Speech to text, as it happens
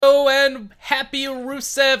and happy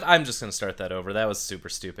Rusev. I'm just gonna start that over. That was super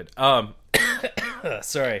stupid.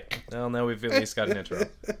 Sorry. Well, now we've at least got an intro.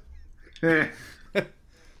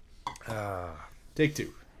 Take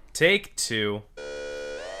two. Take two.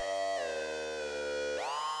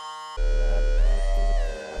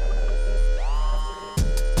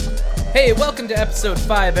 Hey, welcome to episode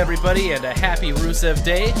 5, everybody, and a happy Rusev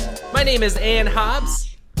Day. My name is Ann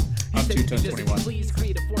Hobbs. I'm 21021.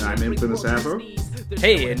 And I'm Infamous Afro.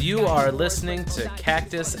 Hey, and you are listening to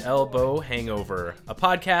Cactus Elbow Hangover, a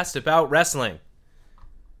podcast about wrestling.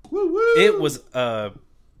 Woo woo! It was a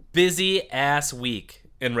busy-ass week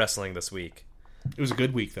in wrestling this week. It was a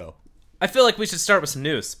good week, though. I feel like we should start with some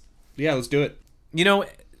news. Yeah, let's do it. You know,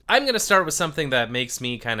 I'm going to start with something that makes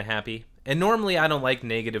me kind of happy. And normally I don't like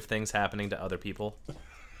negative things happening to other people.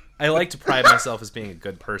 I like to pride myself as being a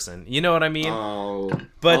good person. You know what I mean?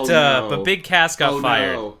 But Big Cass got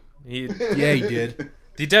fired. No. Yeah, he did.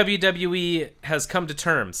 The WWE has come to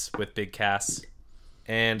terms with Big Cass,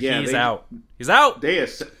 and he's out. He's out.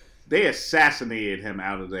 They assassinated him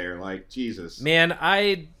out of there. Like, Jesus. Man,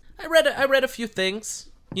 I read a few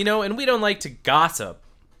things, you know, and we don't like to gossip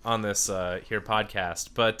on this here podcast,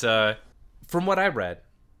 but from what I read,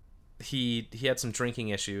 he had some drinking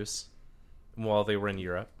issues while they were in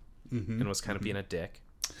Europe, and was kind of being a dick.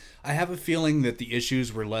 I have a feeling that the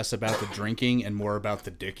issues were less about the drinking and more about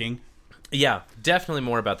the dicking. Yeah, definitely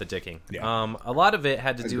more about the dicking. Yeah. A lot of it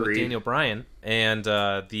had to do with Agreed. Daniel Bryan and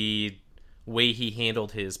the way he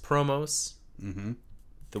handled his promos. Mm-hmm.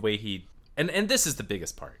 The way he... And this is the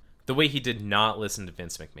biggest part. The way he did not listen to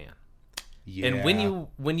Vince McMahon. Yeah. And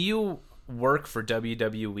when you work for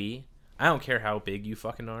WWE, I don't care how big you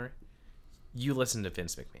fucking are, you listen to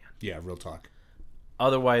Vince McMahon. Yeah, real talk.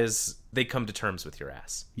 Otherwise, they come to terms with your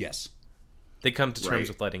ass. Yes. They come to terms Right.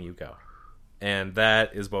 with letting you go. And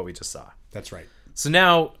that is what we just saw. That's right. So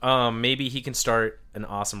now, maybe he can start an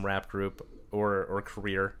awesome rap group or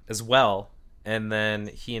career as well, and then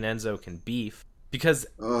he and Enzo can beef. Because,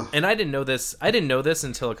 and I didn't know this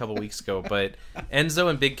until a couple weeks ago, but Enzo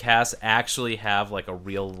and Big Cass actually have like a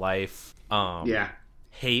real life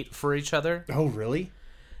hate for each other. Oh, really?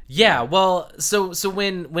 Yeah, well, so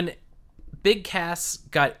when Big Cass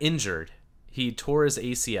got injured, he tore his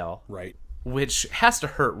ACL, Right. which has to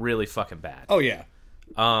hurt really fucking bad. Oh, yeah.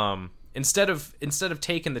 Instead of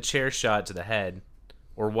taking the chair shot to the head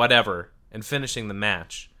or whatever and finishing the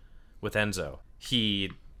match with Enzo,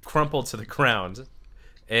 he crumpled to the ground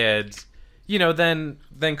and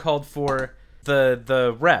then called for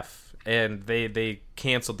the ref, and they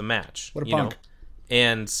canceled the match. What a punk.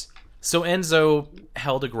 And so Enzo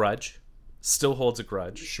held a grudge, still holds a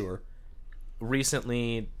grudge. Sure.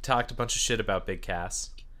 Recently talked a bunch of shit about Big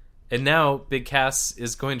Cass. And now Big Cass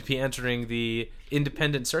is going to be entering the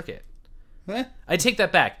independent circuit. Eh? I take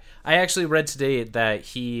that back. I actually read today that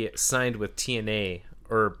he signed with TNA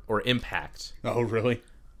or Impact. Oh, really?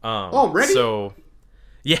 Already? So,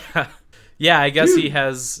 yeah. Yeah, I guess he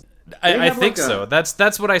has... I think so.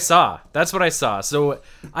 That's what I saw. That's what I saw. So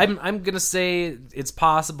I'm going to say it's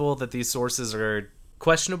possible that these sources are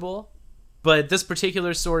questionable, but this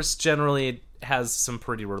particular source generally has some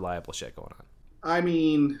pretty reliable shit going on. I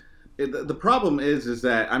mean, the problem is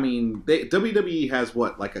that, I mean, WWE has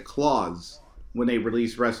what, like a clause when they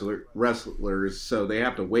release wrestlers, so they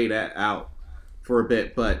have to wait that out for a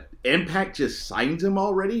bit. But Impact just signed him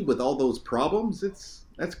already with all those problems.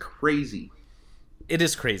 That's crazy. It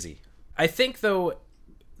is crazy. I think, though,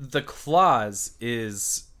 the clause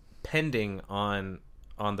is pending on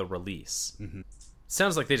the release. Mm-hmm.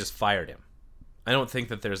 Sounds like they just fired him. I don't think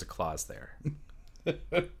that there's a clause there.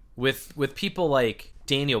 With people like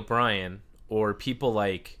Daniel Bryan or people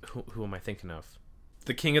like... Who am I thinking of?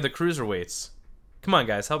 The king of the cruiserweights. Come on,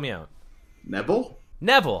 guys, help me out. Neville!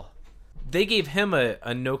 They gave him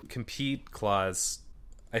a no-compete clause,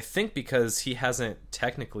 I think because he hasn't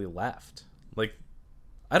technically left. Like,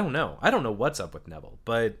 I don't know. I don't know what's up with Neville,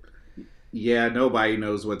 but... Yeah, nobody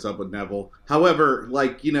knows what's up with Neville. However,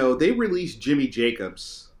 they released Jimmy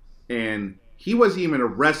Jacobs, and he wasn't even a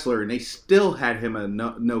wrestler, and they still had him a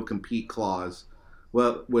no-compete clause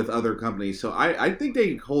with other companies. So I think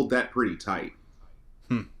they hold that pretty tight.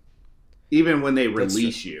 Even when they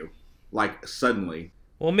release you, like, suddenly.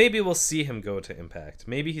 Well, maybe we'll see him go to Impact.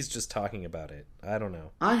 Maybe he's just talking about it. I don't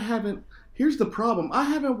know. Here's the problem. I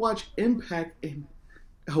haven't watched Impact in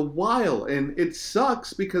a while, and it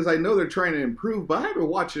sucks because I know they're trying to improve, but I haven't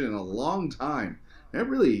watched it in a long time. That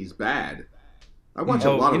really is bad. I watch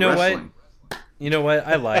a lot of wrestling. You know what?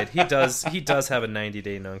 I lied. He does have a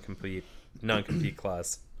 90-day non-compete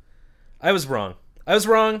clause. I was wrong.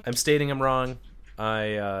 I'm stating I'm wrong. I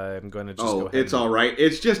am going to just go ahead it's all right.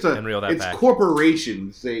 It's just and reel that back.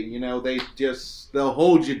 Corporations. They'll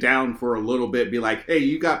hold you down for a little bit. Be like, hey,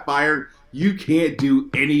 you got fired. You can't do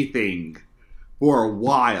anything for a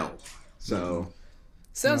while. So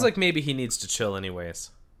sounds like maybe he needs to chill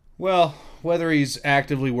anyways. Well, whether he's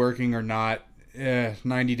actively working or not,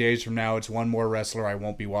 90 days from now, it's one more wrestler I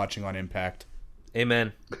won't be watching on Impact.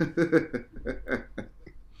 Amen.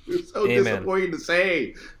 It's so disappointing to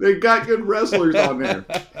say. They got good wrestlers on there.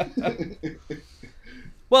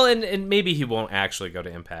 Well, and maybe he won't actually go to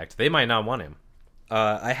Impact. They might not want him.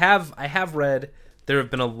 I have read there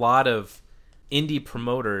have been a lot of indie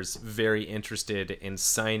promoters very interested in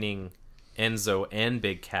signing Enzo and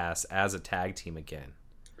Big Cass as a tag team again.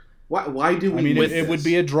 Why do we? I mean, it would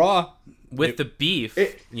be a draw. With the beef,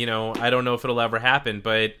 I don't know if it'll ever happen,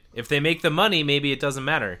 but if they make the money, maybe it doesn't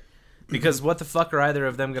matter. Because what the fuck are either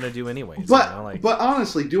of them going to do anyways? But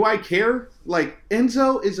honestly, do I care? Like,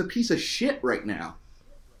 Enzo is a piece of shit right now.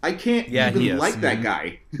 I can't even like that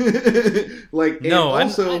guy.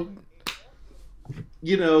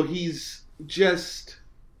 He's just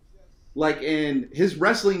like, and his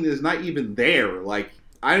wrestling is not even there. Like,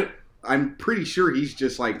 I'm pretty sure he's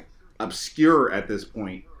just like obscure at this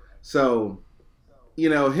point. So,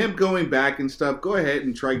 him going back and stuff, go ahead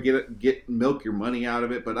and try get milk your money out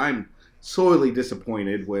of it. But I'm sorely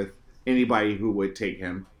disappointed with anybody who would take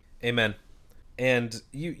him. Amen. And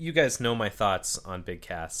you guys know my thoughts on Big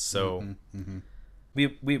Cass, so we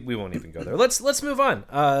won't even go there. Let's move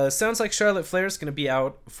on. Sounds like Charlotte Flair's going to be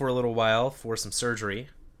out for a little while for some surgery.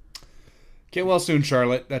 Get well soon,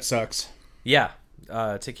 Charlotte. That sucks. Yeah.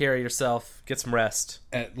 Take care of yourself. Get some rest.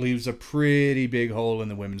 It leaves a pretty big hole in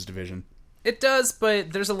the women's division. It does,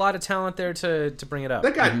 but there's a lot of talent there to bring it up.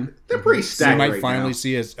 They're pretty stacked. We might right finally now.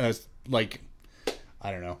 see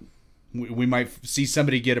I don't know. We might see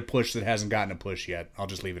somebody get a push that hasn't gotten a push yet. I'll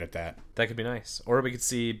just leave it at that. That could be nice. Or we could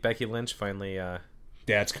see Becky Lynch finally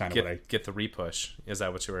that's kind of get the repush. Is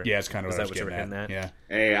that what you were? Yeah, it's kind of what you were getting at. Yeah.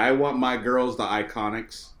 Hey, I want my girls, the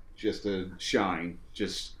Iconics, just to shine.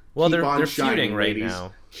 Just well, keep they're shining, feuding right ladies.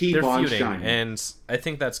 now. Keep they're on feuding, shining, and I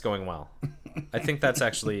think that's going well. I think that's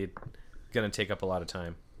actually going to take up a lot of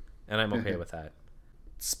time, and I'm okay with that.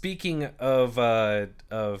 Speaking of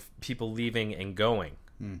people leaving and going,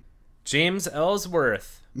 James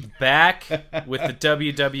Ellsworth back with the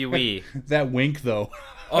WWE. That wink, though.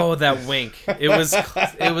 Oh, that wink! It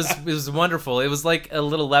was wonderful. It was like a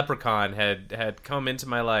little leprechaun had come into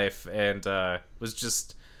my life and was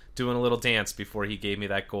just doing a little dance before he gave me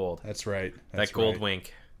that gold. That's right. That gold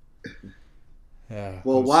wink.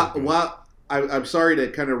 Well, I'm sorry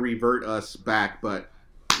to kind of revert us back, but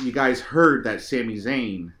you guys heard that Sami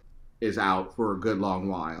Zayn is out for a good long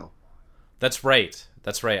while. That's right.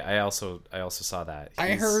 I also saw that.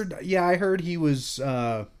 I heard he was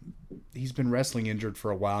he's been wrestling injured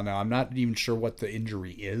for a while now. I'm not even sure what the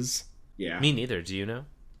injury is. Yeah. Me neither. Do you know?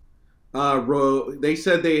 They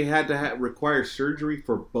said they had to require surgery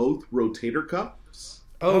for both rotator cuffs.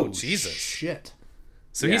 Oh, Jesus. Shit.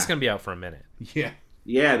 So he's going to be out for a minute. Yeah.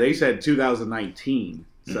 Yeah, they said 2019.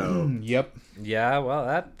 So Yep. Yeah,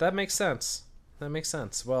 well, that makes sense. That makes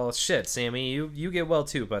sense. Well, shit, Sammy, you get well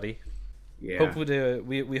too, buddy. Yeah.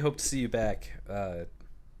 We hope to see you back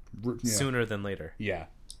sooner than later. Yeah.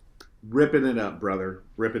 Ripping it up, brother.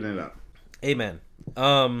 Ripping it up. Amen.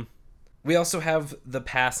 We also have the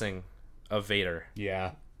passing of Vader.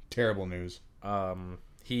 Yeah. Terrible news.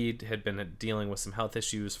 He had been dealing with some health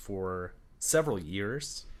issues for several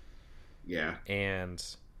years. Yeah. And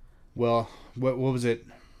well, what was it?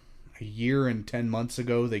 A year and 10 months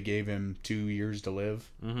ago, they gave him 2 years to live.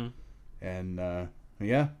 Mm-hmm. And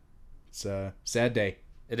yeah, it's a sad day.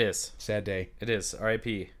 It is. Sad day. It is.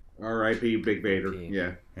 R.I.P. R.I.P. Big Vader. R.I.P.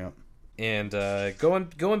 Yeah. Yeah. And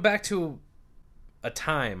going back to a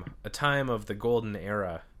time of the golden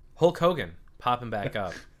era, Hulk Hogan popping back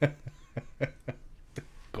up.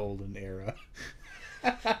 Golden era.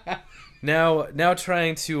 Now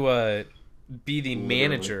trying to be the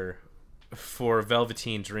manager for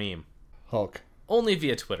Velveteen Dream. Hulk. Only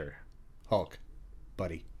via Twitter. Hulk.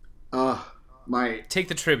 Buddy. Take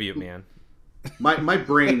the tribute, man. My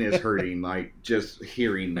brain is hurting, like, just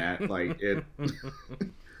hearing that. Like, it.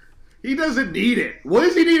 He doesn't need it. What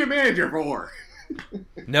does he need a manager for?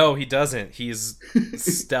 No, he doesn't. He's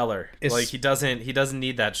stellar. Like, he doesn't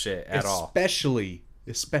need that shit at all.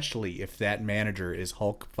 Especially if that manager is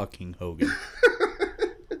Hulk fucking Hogan.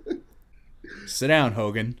 Sit down,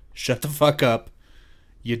 Hogan. Shut the fuck up.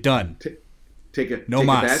 You're done. Take a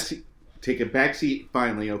backseat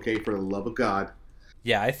finally, okay, for the love of God.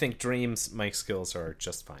 Yeah, I think Dream's mic skills are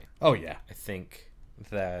just fine. Oh, yeah. I think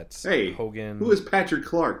that Hey, Hogan... who is Patrick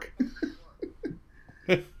Clark?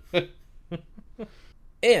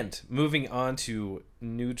 And moving on to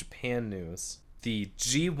New Japan news, the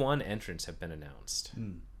G1 entrants have been announced.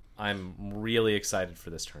 I'm really excited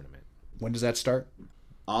for this tournament. When does that start?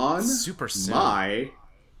 On Super soon. my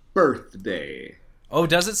birthday. Oh,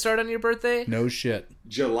 does it start on your birthday? No shit.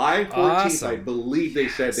 July 14th, Awesome. I believe they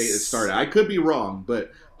said it started. I could be wrong,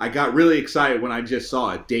 but I got really excited when I just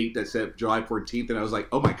saw a date that said July 14th, and I was like,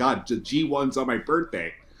 oh my god, the G1's on my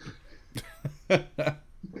birthday.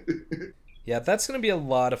 Yeah, that's going to be a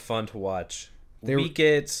lot of fun to watch. We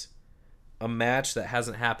get a match that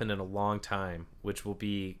hasn't happened in a long time, which will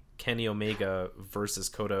be Kenny Omega versus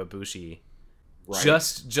Kota Ibushi. Right.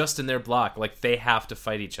 Just in their block. Like, they have to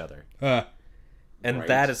fight each other. And Right.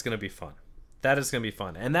 that is going to be fun. That is going to be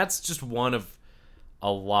fun. And that's just one of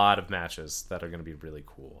a lot of matches that are going to be really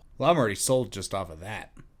cool. Well, I'm already sold just off of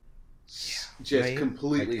that. Just Right?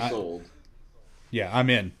 completely sold. Yeah, I'm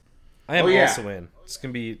in. I am Oh, yeah. also in. It's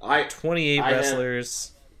going to be 28 I have-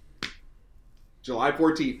 wrestlers. July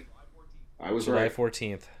 14th. I was July right.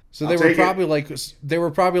 14th. So I'll they were take probably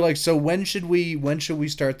like, so when should we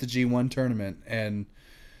start the G1 tournament? And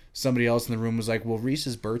somebody else in the room was like, well,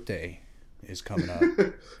 Reese's birthday is coming up.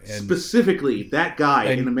 And Specifically, that guy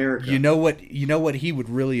in America. You know what he would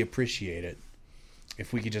really appreciate it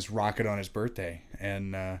if we could just rock it on his birthday.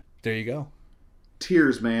 And there you go.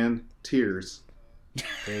 Tears, man. Tears.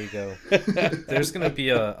 There you go. There's going to be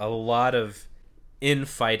a lot of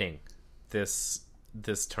infighting this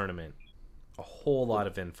tournament. A whole lot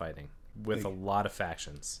of infighting with a lot of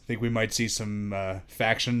factions. Think we might see some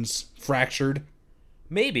factions fractured.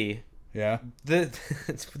 Maybe. Yeah. This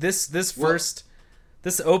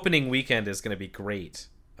opening weekend is going to be great.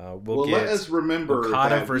 We'll get let us remember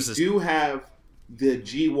Okada that versus... we do have the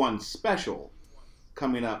G1 special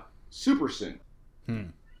coming up super soon.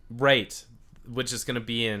 Right, which is going to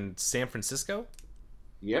be in San Francisco.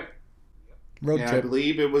 Yep. Road And I trip.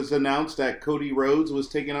 believe it was announced that Cody Rhodes was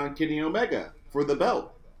taking on Kenny Omega for the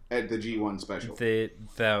belt at the G1 special.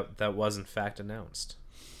 That was in fact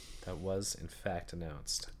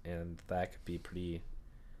announced. And that could be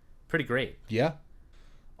pretty great. Yeah.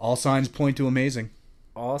 All signs point to amazing.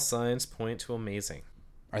 All signs point to amazing.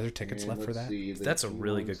 Are there tickets left for that? That's a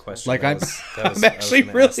really good question. Like I'm I'm actually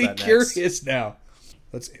really curious now.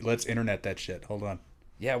 Let's internet that shit. Hold on.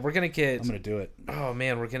 Yeah, we're gonna get. I'm gonna do it. Oh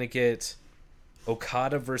man, we're gonna get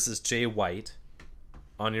Okada versus Jay White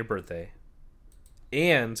on your birthday,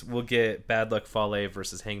 and we'll get Bad Luck Fale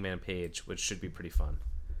versus Hangman Page, which should be pretty fun.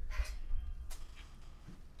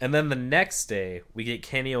 And then the next day we get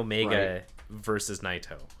Kenny Omega versus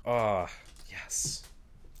Naito. Oh yes.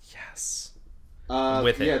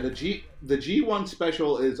 With it. Yeah, the G1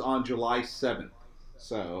 special is on July 7th.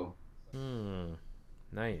 So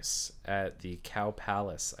Nice. At the Cow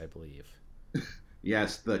Palace, I believe.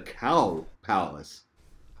 yes, the Cow Palace.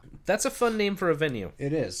 That's a fun name for a venue.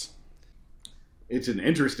 It is. It's an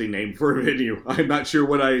interesting name for a venue. I'm not sure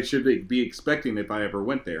what I should be expecting if I ever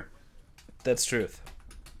went there. That's truth.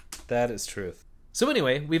 That is truth. So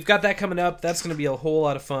anyway, we've got that coming up. That's going to be a whole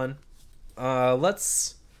lot of fun.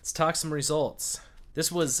 Let's talk some results.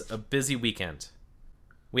 This was a busy weekend.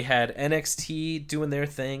 We had NXT doing their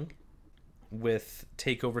thing with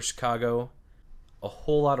Takeover Chicago. A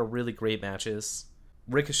whole lot of really great matches.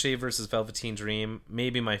 Ricochet versus Velveteen Dream,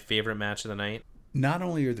 maybe my favorite match of the night. Not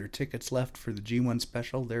only are there tickets left for the G1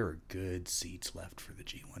 special, there are good seats left for the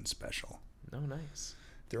G1 special. Oh, nice.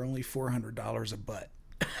 They're only $400 a butt.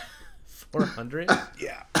 400?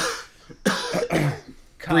 Yeah.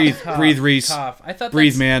 Breathe, Reese. Cough. I thought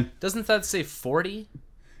Breathe, man. Doesn't that say 40?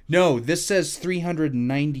 No, this says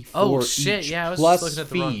 $394. Oh shit! Each, Yeah, I was plus just looking at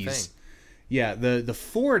the fees. wrong thing. Yeah, the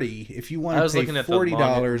 40. If you want I was to pay looking at the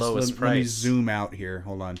 $40, lowest let me price. zoom out here.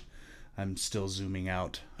 Hold on, I'm still zooming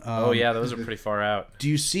out. Oh yeah, those are pretty far out. Do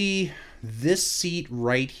you see this seat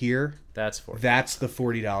right here? That's 40. That's the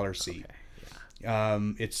 $40 seat. Okay, yeah.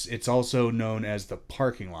 It's also known as the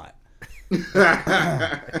parking lot.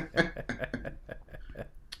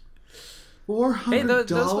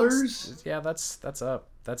 $400? Yeah, that's up.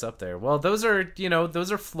 That's up there. Well, those are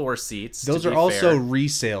floor seats. Those to are be also fair.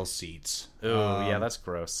 resale seats. Oh yeah, that's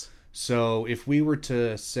gross. So if we were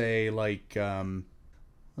to say like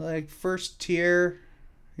first tier,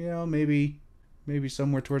 maybe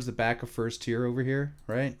somewhere towards the back of first tier over here,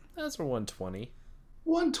 right? Those are 120.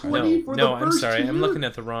 120 for the first I'm sorry. tier? I'm looking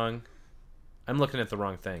at the wrong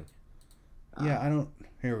thing. Yeah, I don't.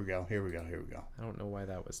 Here we go. I don't know why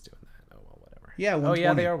that was doing that. Oh well, whatever. Yeah, 120. Oh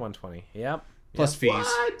yeah, they are 120. Yep. Plus fees.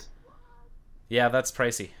 What? Yeah, that's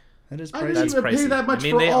pricey. That is I pricey. didn't That's even pay pricey. that much I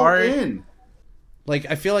mean, for they all are- in. Like,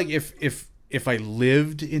 I feel like if I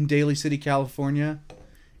lived in Daly City, California,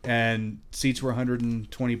 and seats were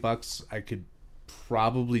 $120, I could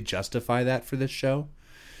probably justify that for this show.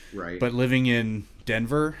 Right. But living in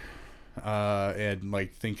Denver, and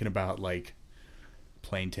like thinking about like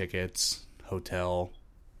plane tickets, hotel,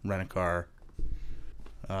 rent a car,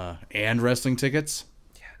 and wrestling tickets.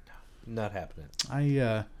 Yeah, no, not happening.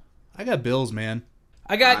 I got bills, man.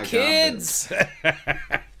 I got kids.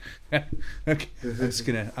 Okay, I'm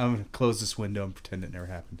gonna close this window and pretend it never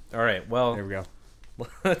happened. All right, well, There we go.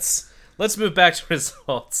 let's move back to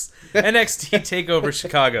results. NXT Takeover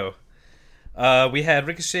Chicago. We had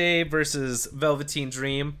Ricochet versus Velveteen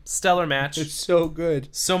Dream. Stellar match. It's so good.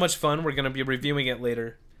 So much fun. We're going to be reviewing it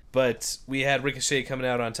later. But we had Ricochet coming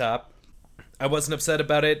out on top. I wasn't upset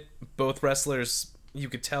about it. Both wrestlers, you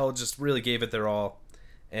could tell, just really gave it their all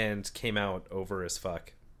and came out over as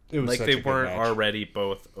fuck. It was like such they a good weren't match. already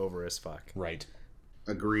both over as fuck. Right.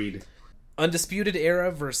 Agreed. Undisputed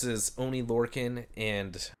Era versus Oney Lorcan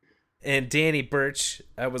and Danny Burch.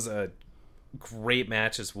 That was a great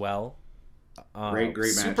match as well. Great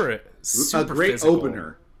match. Super A great physical.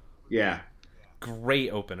 opener. Yeah.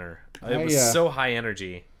 Great opener. It was so high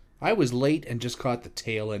energy. I was late and just caught the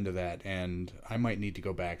tail end of that, and I might need to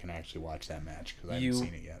go back and actually watch that match because I haven't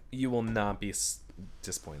seen it yet. You will not be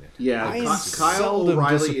disappointed. Yeah, I am Kyle seldom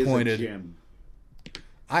O'Reilly disappointed. is a gem.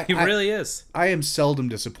 He really is. I am seldom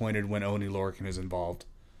disappointed when Oney Lorcan is involved.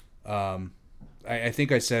 I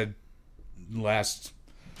think I said last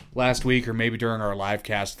week or maybe during our live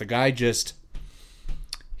cast, the guy just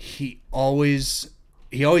he always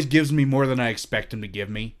gives me more than I expect him to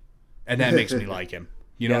give me, and that makes me like him.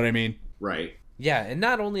 You know what I mean? Right. Yeah, and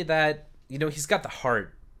not only that, he's got the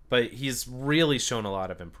heart, but he's really shown a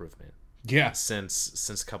lot of improvement. Yeah. Since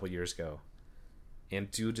a couple years ago.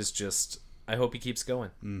 And dude is just, I hope he keeps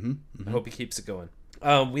going. Mm-hmm. Mm-hmm. I hope he keeps it going.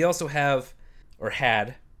 We also had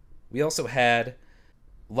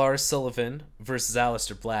Lars Sullivan versus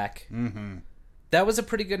Aleister Black. Mm-hmm. That was a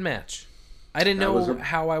pretty good match. I didn't know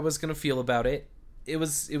how I was going to feel about it. It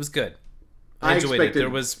was good. I enjoyed it. There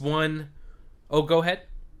was one... Oh, go ahead.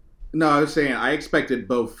 No, I was saying I expected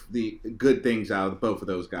both the good things out of both of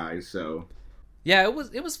those guys, so... Yeah,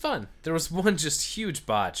 it was fun. There was one just huge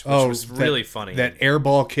botch, which was really funny. That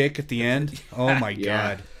airball kick at the end. Oh my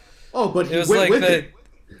god. Oh, but he it was went like with it.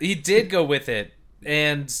 He did go with it,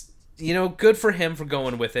 and good for him for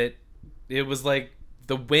going with it. It was like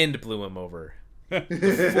the wind blew him over.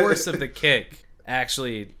 The force of the kick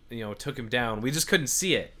actually, took him down. We just couldn't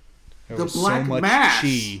see it. There The was Black so much Mass.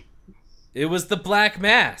 chi. It was the Black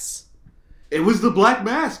Mass. It was the Black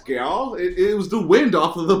Mask, y'all. It was the wind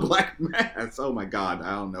off of the Black Mask. Oh my god,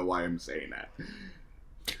 I don't know why I'm saying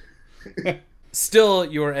that. Still,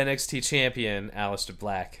 your NXT champion, Aleister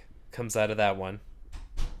Black, comes out of that one.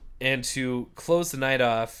 And to close the night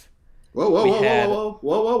off...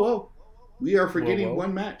 Whoa. We are forgetting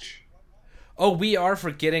one match. Oh, we are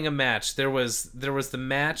forgetting a match. There was the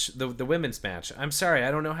match, the women's match. I'm sorry,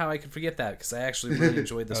 I don't know how I could forget that, because I actually really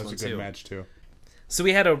enjoyed this one, too. That was a good match, too. So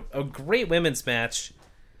we had a great women's match.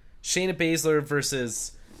 Shayna Baszler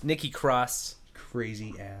versus Nikki Cross.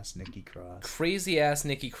 Crazy ass Nikki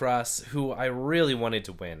Cross, who I really wanted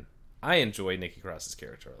to win. I enjoy Nikki Cross's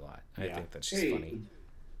character a lot. I think that she's funny.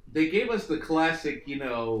 They gave us the classic,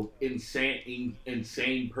 insane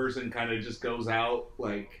person kind of just goes out,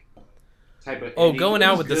 like, type of... Oh, going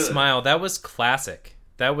out with the smile. That was classic.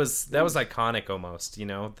 That was iconic almost,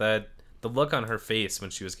 the look on her face when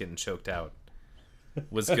she was getting choked out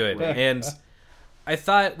was good. Right. And I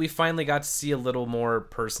thought we finally got to see a little more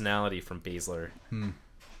personality from Baszler,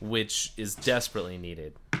 which is desperately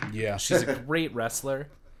needed. Yeah. She's a great wrestler,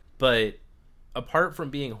 but apart from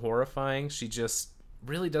being horrifying, she just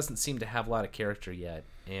really doesn't seem to have a lot of character yet.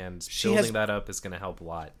 And building that up is going to help a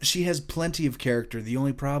lot. She has plenty of character. The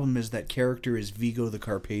only problem is that character is Vigo the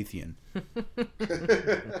Carpathian.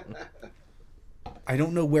 I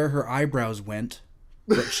don't know where her eyebrows went,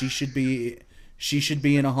 but she should be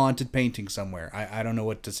in a haunted painting somewhere. I don't know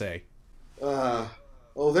what to say. Well,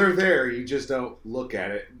 they're there. You just don't look at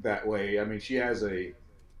it that way. I mean, she has a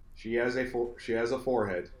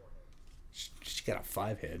forehead. She's got a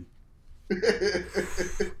 5 head.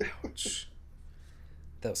 Ouch.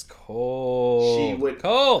 That was cold. She would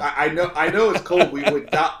cold. I know it's cold. We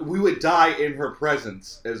would die in her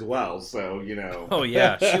presence as well. So Oh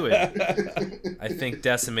yeah, she would. I think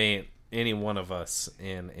decimate any one of us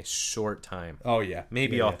in a short time. Oh yeah,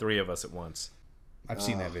 maybe all three of us at once. I've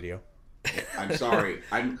seen that video. I'm sorry.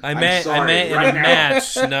 I meant in a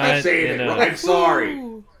match, not I'm saying in it. a... I'm sorry.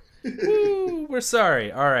 Woo, we're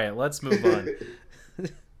sorry. All right, let's move on.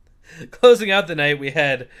 Closing out the night, we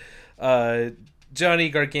had Johnny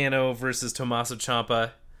Gargano versus Tommaso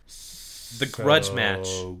Ciampa. The grudge match.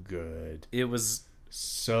 So good. It was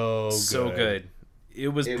so good. It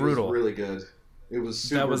was brutal. It was really good. It was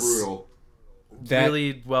super brutal.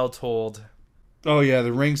 Really well told. Oh yeah,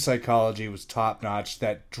 the ring psychology was top notch.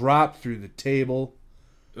 That drop through the table.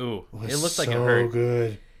 Ooh, it looked like it hurt. So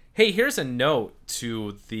good. Hey, here's a note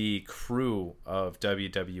to the crew of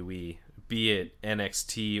WWE, be it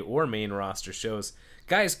NXT or main roster shows.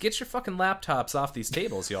 Guys, get your fucking laptops off these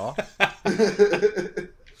tables, y'all.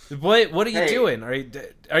 What are you doing?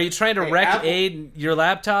 Are you trying to wreck Apple, your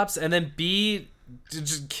laptops and then B,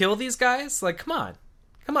 just kill these guys? Like, come on.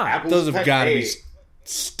 Those have got to be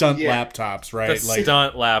stunt laptops, right? The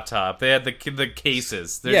stunt laptop. They had the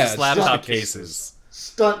cases. They're just laptop cases.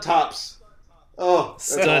 Stunt tops. Oh,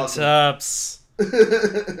 stunt tops.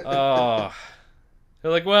 Oh.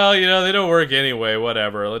 They're like, well, they don't work anyway.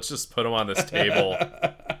 Whatever. Let's just put them on this table.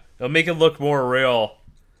 It'll make it look more real.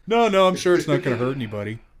 No, I'm sure it's not going to hurt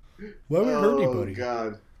anybody. Why would it hurt anybody?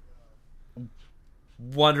 Oh, God.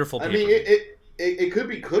 Wonderful paper. I mean, it could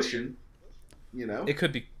be cushion, It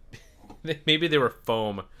could be. Maybe they were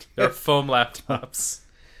foam. They were foam laptops.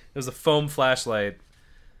 It was a foam flashlight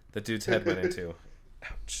the dude's head went into.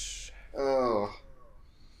 Ouch. Oh.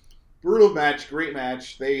 Brutal match, great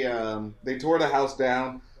match. They tore the house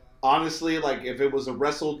down. Honestly, like if it was a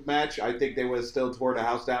wrestled match, I think they would have still tore the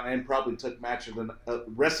house down and probably took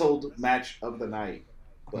wrestled match of the night.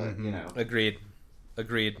 But Agreed.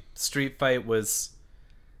 Street fight was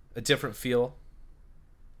a different feel,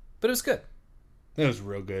 but it was good. It was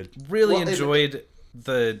real good. Really enjoyed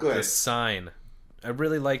the sign. I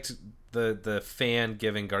really liked the fan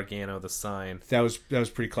giving Gargano the sign. That was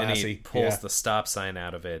pretty classy. And he pulls the stop sign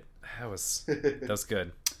out of it. That was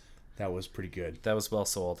good. That was pretty good. That was well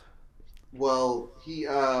sold. Well,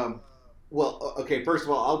 okay, first of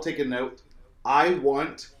all, I'll take a note. I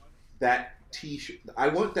want that t-shirt. I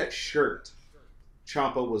want that shirt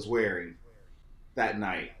Ciampa was wearing that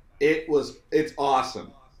night. It's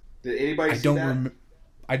awesome. Did anybody see that?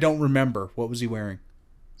 I don't remember. What was he wearing?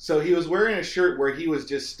 So he was wearing a shirt where he was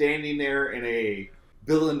just standing there in a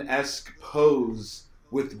villain-esque pose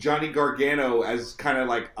with Johnny Gargano as kind of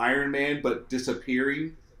like Iron Man, but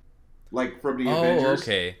disappearing, like from the Avengers. Oh,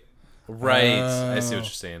 okay. Right. I see what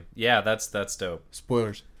you're saying. Yeah, that's dope.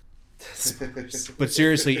 Spoilers. But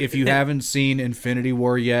seriously, if you haven't seen Infinity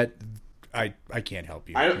War yet, I can't help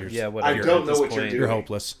you. I don't know what you're doing. You're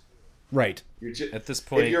hopeless. Right. At this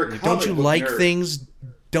point, don't you like things?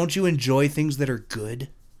 Don't you enjoy things that are good?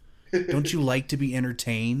 Don't you like to be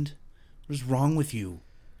entertained? What is wrong with you?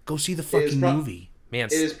 Go see the fucking movie. Man,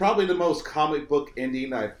 it is probably the most comic book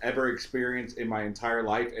ending I've ever experienced in my entire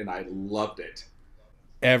life, and I loved it.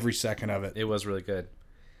 Every second of it. It was really good.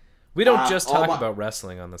 We don't just talk about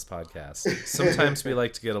wrestling on this podcast. Sometimes we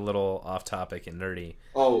like to get a little off topic and nerdy.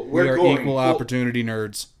 Oh, we are equal opportunity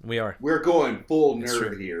nerds. We are. We're going full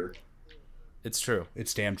nerd here. It's true.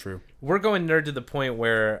 It's damn true. We're going nerd to the point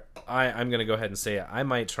where I'm going to go ahead and say it. I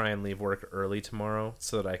might try and leave work early tomorrow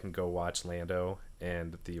so that I can go watch Lando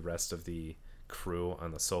and the rest of the crew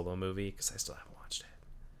on the Solo movie because I still haven't watched it.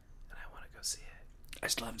 And I want to go see it. I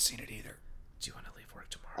still haven't seen it either. Do you want to leave work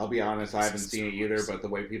tomorrow? I'll be honest, I haven't seen it either, but the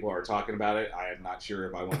way people are talking about it, I am not sure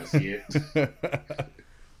if I want to see it.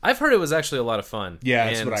 I've heard it was actually a lot of fun. Yeah,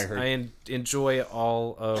 that's what I heard. I enjoy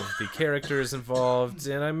all of the characters involved,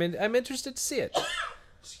 and I'm interested to see it.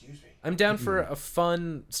 Excuse me. I'm down for a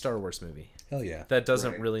fun Star Wars movie. Hell yeah. That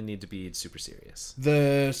doesn't really need to be super serious.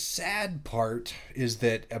 The sad part is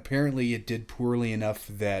that apparently it did poorly enough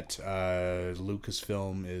that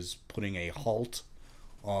Lucasfilm is putting a halt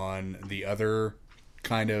on the other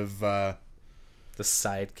kind of the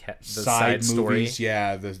side movies. story.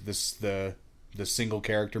 Yeah, the single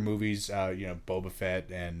character movies, Boba Fett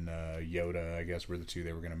and Yoda, I guess, were the two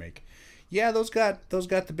they were going to make. Yeah, those got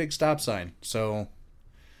the big stop sign. So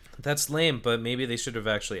that's lame, but maybe they should have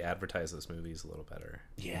actually advertised those movies a little better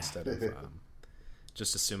instead of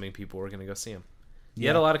just assuming people were going to go see them. You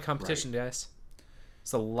had a lot of competition, guys.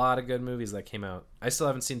 It's a lot of good movies that came out. I still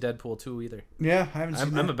haven't seen Deadpool 2 either. Yeah, I haven't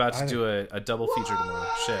seen I'm about to do a double feature tomorrow.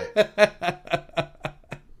 Shit.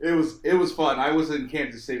 It was fun. I was in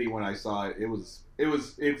Kansas City when I saw it. It was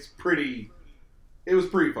pretty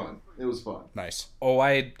fun. It was fun. Nice. Oh,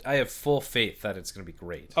 I have full faith that it's going to be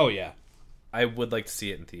great. Oh yeah. I would like to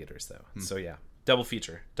see it in theaters though. So yeah, double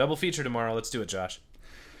feature tomorrow. Let's do it, Josh.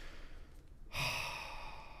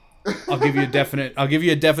 I'll give you a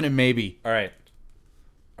definite maybe. All right.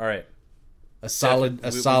 A solid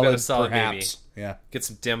perhaps. maybe. Yeah. Get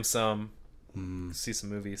some dim sum. See some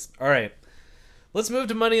movies. All right. let's move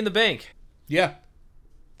to Money in the Bank. Yeah.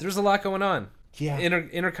 There's a lot going on. Yeah.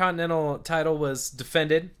 Intercontinental title was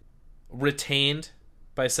defended, retained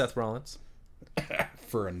by Seth Rollins.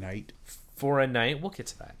 For a night. We'll get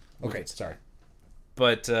to that. Okay, sorry.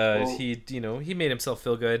 But he made himself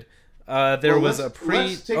feel good. There was a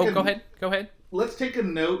pre... Oh, go ahead. Let's take a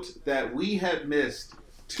note that we had missed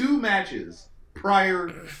 2 matches prior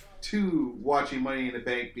to watching Money in the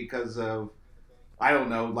Bank because of, I don't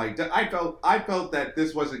know, like, I felt that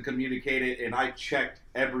this wasn't communicated, and I checked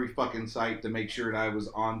every fucking site to make sure that I was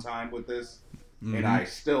on time with this, and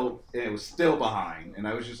it was still behind, and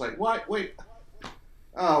I was just like, what? Wait.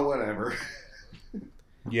 Oh, whatever.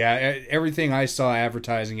 Yeah, everything I saw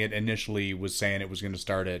advertising it initially was saying it was going to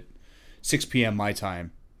start at 6 p.m. my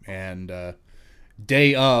time, and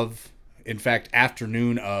day of, in fact,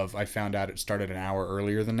 afternoon of, I found out it started an hour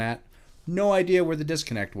earlier than that. No idea where the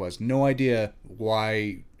disconnect was. No idea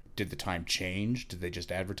why. Did the time change? Did they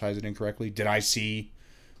just advertise it incorrectly? Did I see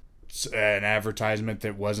an advertisement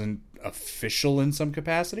that wasn't official in some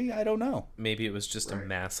capacity? I don't know. Maybe it was just a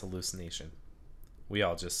mass hallucination. We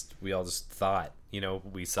all just thought,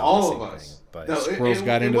 we saw all the same of us. thing. But squirrels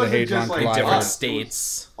got into the Hadron Collider. Different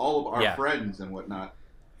states. All of our friends and whatnot.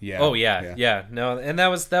 Yeah. Oh yeah. No, and that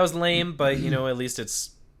was lame, but at least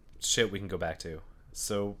it's shit we can go back to.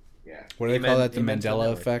 So yeah. What do they call that? The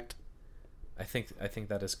Mandela effect? I think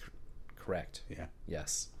that is correct. Yeah.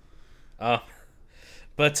 Yes.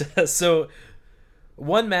 But so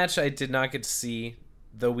one match I did not get to see,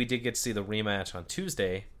 though we did get to see the rematch on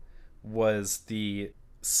Tuesday, was the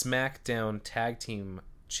Smackdown Tag Team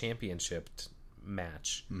Championship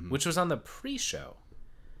match, which was on the pre-show.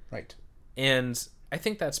 Right. And I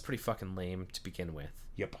think that's pretty fucking lame to begin with.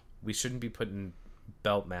 Yep. We shouldn't be putting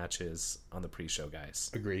belt matches on the pre-show,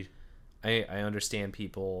 guys. Agreed. I understand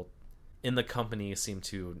people in the company seem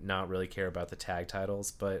to not really care about the tag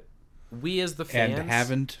titles, but we as the fans... And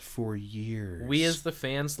haven't for years. We as the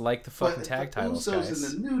fans like the fucking tag titles, Usos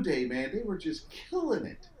guys. in the New Day, man, they were just killing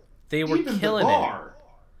it. They were Even killing the bar.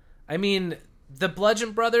 it. I mean, the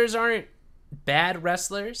Bludgeon Brothers aren't bad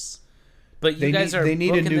wrestlers, but you guys are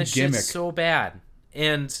booking this shit so bad.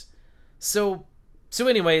 And so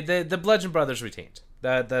anyway, the Bludgeon Brothers retained.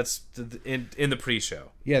 That's in the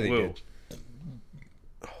pre-show. Yeah, they did.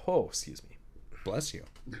 Oh, excuse me. Bless you.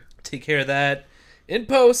 Take care of that in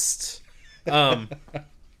post.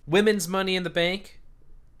 Women's Money in the Bank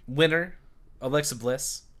winner, Alexa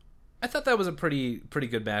Bliss. I thought that was a pretty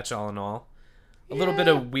good match all in all. A little bit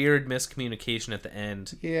of weird miscommunication at the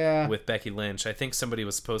end with Becky Lynch. I think somebody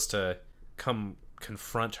was supposed to come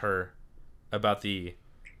confront her about the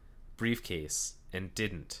briefcase and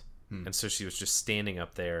didn't. And so she was just standing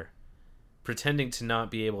up there pretending to not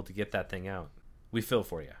be able to get that thing out. We feel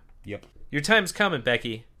for you. Yep. Your time's coming,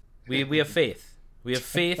 Becky. We have faith. We have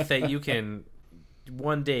faith that you can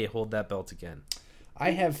one day hold that belt again.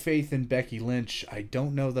 I have faith in Becky Lynch. I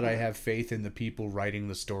don't know that I have faith in the people writing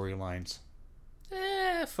the storylines.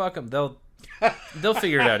 Fuck them. They'll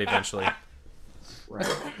figure it out eventually. Right.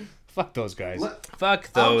 Fuck those guys.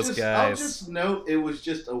 Fuck those guys. I'll just note it was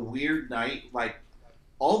just a weird night. Like,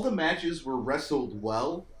 all the matches were wrestled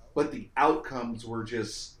well, but the outcomes were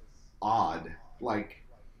just odd. Like,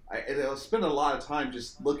 I spent a lot of time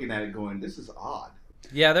just looking at it going, this is odd.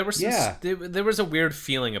 Yeah, there was a weird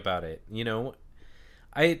feeling about it,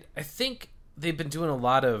 I think they've been doing a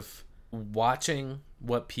lot of watching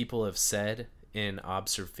what people have said in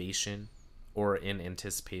observation or in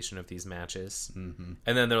anticipation of these matches. Mm-hmm.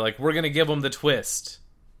 And then they're like, we're going to give them the twist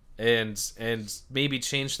and maybe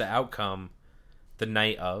change the outcome the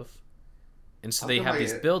night of. And so they have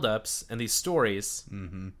these build-ups and these stories,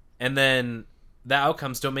 and then the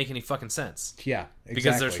outcomes don't make any fucking sense. Yeah, exactly.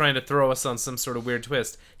 Because they're trying to throw us on some sort of weird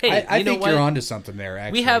twist. Hey, I think you're onto something there,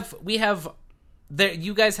 actually. We have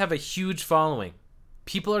you guys have a huge following.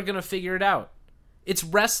 People are going to figure it out. It's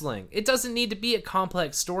wrestling. It doesn't need to be a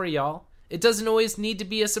complex story, y'all. It doesn't always need to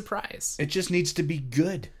be a surprise. It just needs to be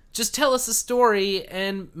good. Just tell us a story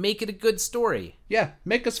and make it a good story. Yeah,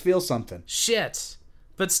 make us feel something. Shit.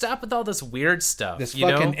 But stop with all this weird stuff. This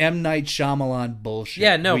fucking M. Night Shyamalan bullshit.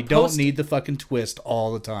 Yeah, no. We don't need the fucking twist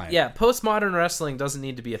all the time. Yeah, postmodern wrestling doesn't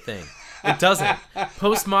need to be a thing. It doesn't.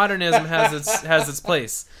 Postmodernism has its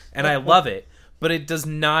place, and I love it. But it does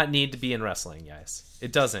not need to be in wrestling, guys.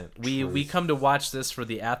 It doesn't. We come to watch this for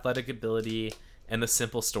the athletic ability and the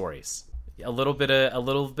simple stories. A little bit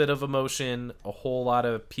of emotion, a whole lot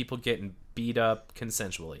of people getting beat up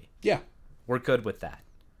consensually. Yeah, we're good with that.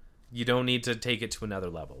 You don't need to take it to another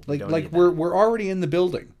level. We're already in the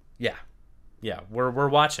building. Yeah, we're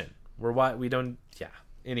watching. We don't. Yeah.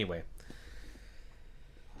 Anyway,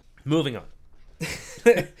 moving on.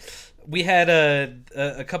 We had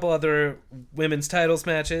a couple other women's titles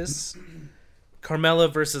matches.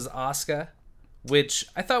 Carmella versus Asuka, which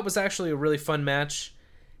I thought was actually a really fun match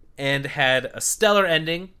and had a stellar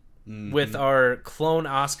ending with our clone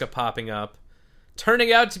Asuka popping up,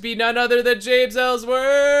 turning out to be none other than James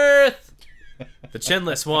Ellsworth. The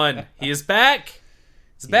chinless one. He is back.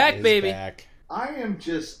 He's back, baby. Back. I am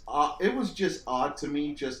just. It was just odd to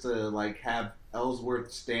me just to like have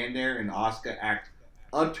Ellsworth stand there and Asuka act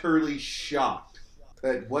utterly shocked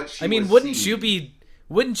at what she. I mean, was wouldn't seeing.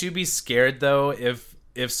 you be scared though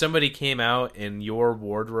if somebody came out in your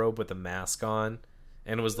wardrobe with a mask on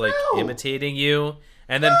and was like imitating you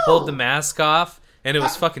and then pulled the mask off? And it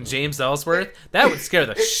was fucking James Ellsworth. That would scare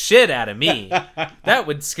the shit out of me. That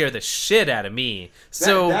would scare the shit out of me.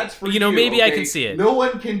 So, that's for maybe okay? I can see it. No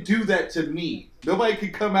one can do that to me. Nobody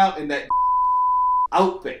can come out in that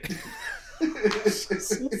outfit.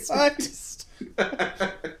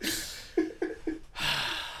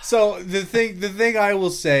 So the thing I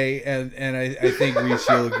will say, and I think Reese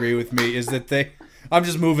will agree with me, is that I'm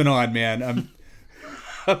just moving on, man.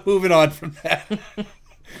 I'm moving on from that.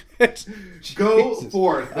 Go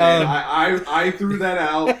forth, man. I threw that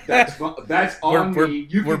out. That's on me.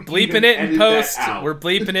 We're bleeping it in post. We're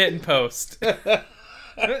bleeping it in post.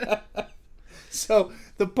 So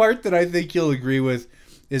the part that I think you'll agree with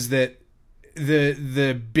is that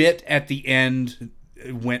the bit at the end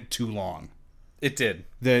went too long. It did.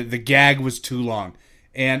 The gag was too long,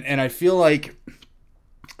 and I feel like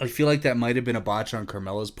that might have been a botch on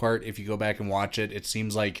Carmella's part. If you go back and watch it, it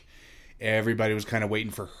seems like everybody was kind of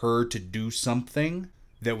waiting for her to do something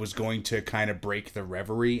that was going to kind of break the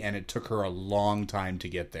reverie, and it took her a long time to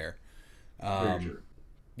get there.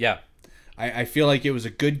 Yeah. I feel like it was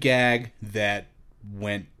a good gag that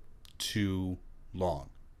went too long.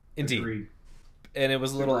 Indeed. Agreed. And it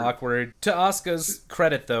was a little awkward. To Asuka's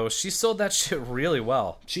credit, though, she sold that shit really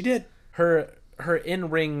well. She did. Her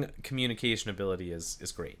in-ring communication ability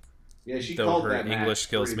is great. Yeah, she Though called her that English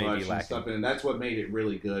skills pretty may be much lacking. and stuff, and that's what made it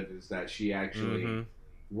really good is that she actually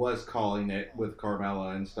was calling it with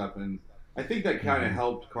Carmella and stuff, and I think that kind of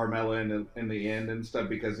helped Carmella in the end and stuff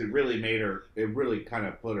because it really made her. It really kind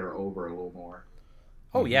of put her over a little more.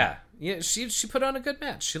 Oh yeah. She put on a good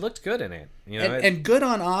match. She looked good in it. And good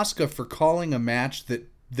on Asuka for calling a match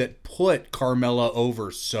that put Carmella over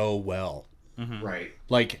so well. Right.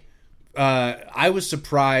 Like, I was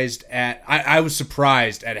surprised at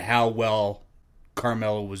how well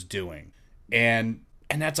Carmella was doing, and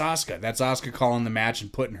that's Asuka. That's Asuka calling the match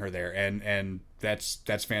and putting her there, and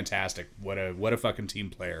that's fantastic. What a fucking team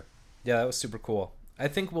player. Yeah, that was super cool. I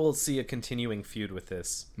think we'll see a continuing feud with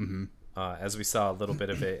this, as we saw a little bit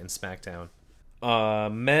of it in SmackDown.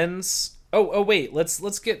 Men's. Oh wait. Let's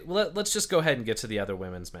just go ahead and get to the other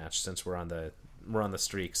women's match since we're on the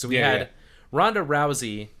streak. So we had Ronda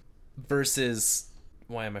Rousey versus.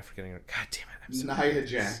 Why am I forgetting her? God damn it! Nia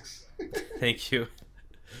Jax. Thank you.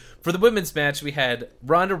 For the women's match, we had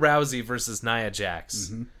Ronda Rousey versus Nia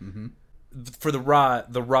Jax for the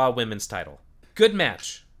Raw Women's title. Good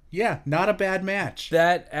match. Yeah, not a bad match.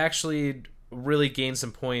 That actually really gained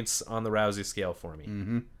some points on the Rousey scale for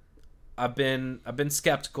me. I've been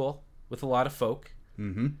skeptical with a lot of folk,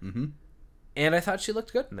 and I thought she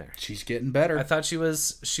looked good in there. She's getting better. I thought she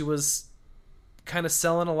was kind of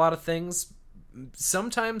selling a lot of things,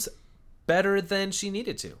 sometimes better than she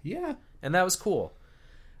needed to. Yeah, and that was cool.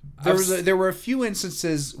 There were a few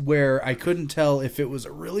instances where I couldn't tell if it was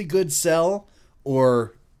a really good sell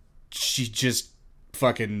or she just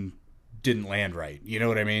fucking didn't land right. You know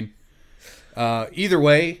what I mean? Either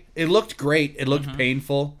way, it looked great. It looked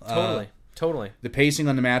painful. Totally. The pacing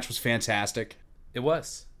on the match was fantastic. It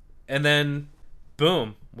was. And then,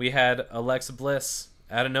 boom, we had Alexa Bliss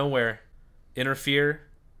out of nowhere interfere,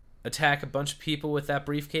 attack a bunch of people with that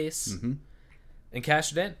briefcase, and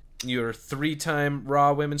cash it in. Your 3-time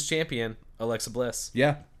Raw Women's Champion, Alexa Bliss.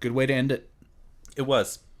 Yeah, good way to end it. It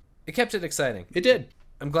was. It kept it exciting. It did.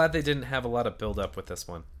 I'm glad they didn't have a lot of build up with this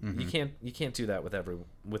one. You can't do that with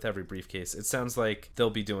every briefcase. It sounds like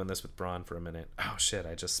they'll be doing this with Braun for a minute. Oh shit,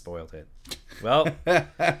 I just spoiled it. Well,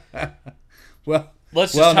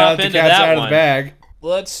 let's just hop into that one. Of the bag.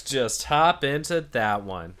 Let's just hop into that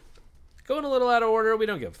one. Going a little out of order, we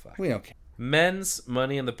don't give a fuck. We don't care. Men's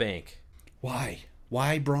Money in the Bank. Why?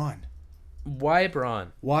 Why Braun? Why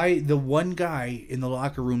Braun? Why the one guy in the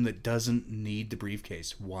locker room that doesn't need the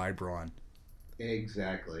briefcase? Why Braun?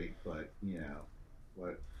 Exactly, but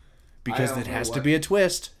what? Because it has to be a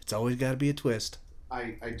twist. It's always got to be a twist.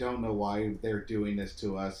 I don't know why they're doing this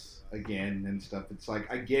to us again and stuff. It's like,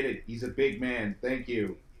 I get it. He's a big man. Thank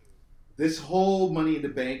you. This whole Money in the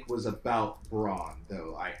Bank was about Braun,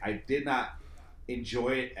 though. I did not enjoy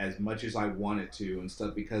it as much as I wanted to and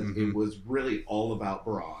stuff because it was really all about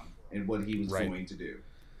Braun and what he was going to do.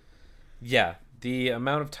 Yeah, the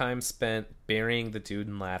amount of time spent burying the dude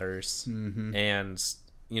in ladders and,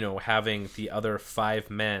 having the other 5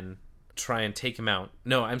 men try and take him out.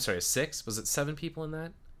 No, I'm sorry, 6? Was it 7 people in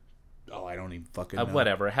that? Oh, I don't even fucking know.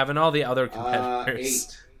 Whatever. Having all the other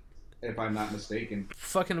competitors. 8, if I'm not mistaken.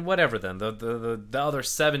 Fucking whatever then. The other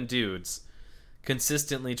 7 dudes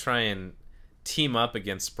consistently try and team up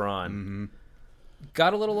against Braun.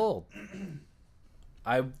 Got a little old.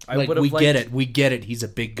 I would have liked... We get it. He's a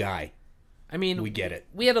big guy. I mean, we get it.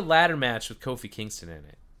 We had a ladder match with Kofi Kingston in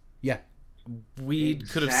it. Yeah. We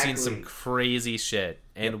could have seen some crazy shit,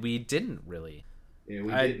 and we didn't really. Yeah,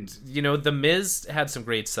 we didn't. The Miz had some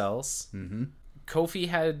great sells. Kofi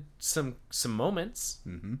had some moments.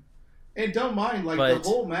 And don't mind, the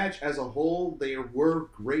whole match as a whole, there were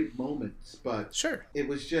great moments, but sure, it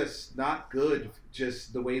was just not good.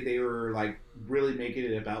 Just the way they were really making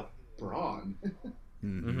it about Braun.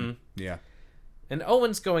 Yeah. And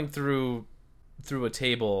Owens going through a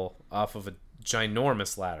table off of a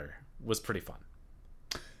ginormous ladder was pretty fun.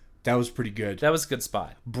 That was pretty good. That was a good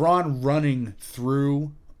spot. Braun running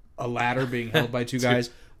through a ladder being held by 2 guys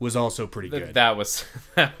was also pretty good. That was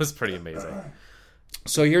pretty amazing.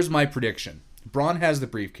 So here's my prediction. Braun has the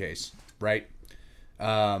briefcase, right?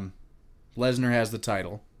 Lesnar has the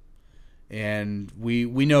title. And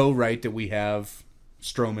we know, right, that we have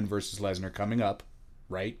Strowman versus Lesnar coming up,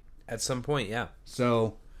 right? At some point, yeah.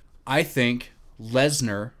 So I think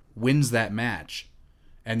Lesnar wins that match.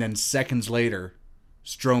 And then seconds later,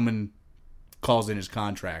 Strowman calls in his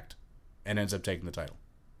contract and ends up taking the title.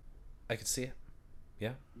 I could see it.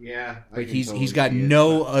 Yeah. Yeah. He's got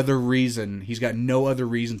no other reason. He's got no other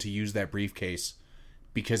reason to use that briefcase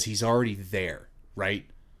because he's already there, right?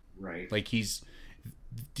 Right. You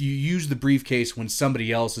use the briefcase when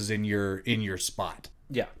somebody else is in your spot.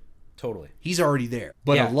 Yeah. Totally. He's already there.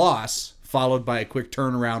 But a loss followed by a quick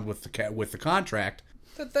turnaround with the contract.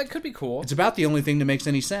 That could be cool. It's about the only thing that makes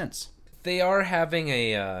any sense. They are having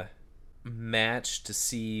a match to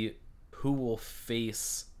see who will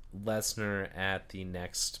face Lesnar at the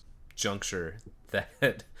next juncture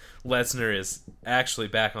that Lesnar is actually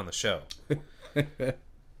back on the show.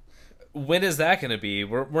 When is that going to be?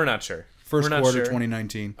 We're not sure. First quarter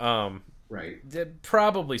 2019. Right.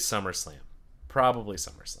 Probably SummerSlam.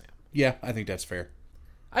 Yeah, I think that's fair.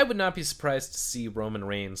 I would not be surprised to see Roman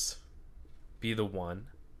Reigns be the one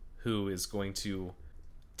who is going to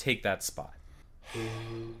take that spot.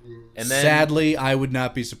 And then, sadly, I would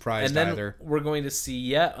not be surprised either. We're going to see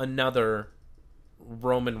yet another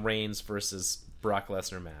Roman Reigns versus Brock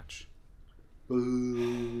Lesnar match.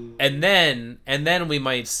 Boo. And then we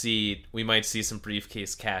might see some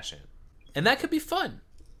briefcase cash in. And that could be fun.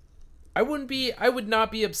 I would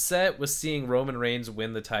not be upset with seeing Roman Reigns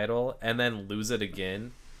win the title and then lose it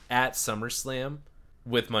again at SummerSlam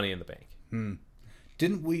with Money in the Bank.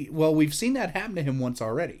 Didn't we? Well, we've seen that happen to him once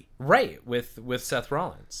already. Right, with Seth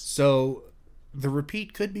Rollins. So the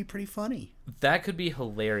repeat could be pretty funny. That could be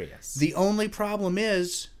hilarious. The only problem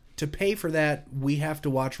is, to pay for that, we have to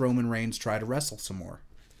watch Roman Reigns try to wrestle some more.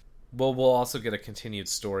 Well, we'll also get a continued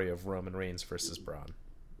story of Roman Reigns versus Braun.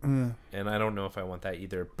 And I don't know if I want that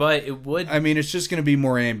either. But it would... I mean, it's just going to be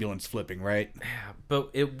more ambulance flipping, right? Yeah, but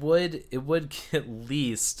it would at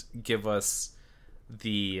least give us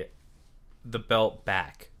the belt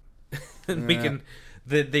back. And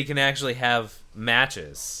they can actually have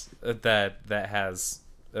matches that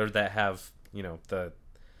have the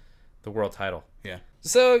world title. Yeah.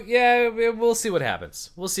 So yeah, we'll see what happens.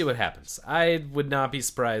 I would not be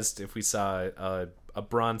surprised if we saw a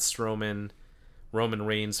Braun Strowman Roman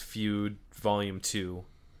Reigns feud Volume 2.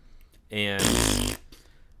 And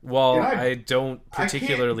while I don't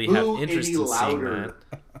particularly have interest in seeing that.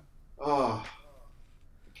 Oh,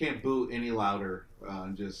 can't boo any louder.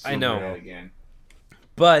 Just I know that again.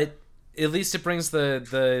 But at least it brings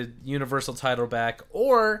the Universal title back,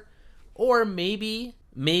 or maybe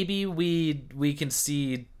we can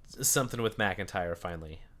see something with McIntyre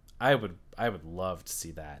finally. I would love to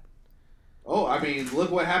see that. Oh, I mean,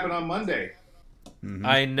 look what happened on Monday. Mm-hmm.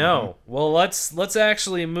 I know. Mm-hmm. Well, let's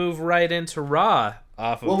actually move right into Raw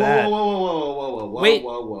off of that.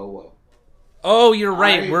 Whoa. Oh, you're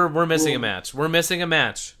right. We're missing a match. We're missing a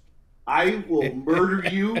match. I will murder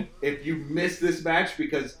you if you miss this match,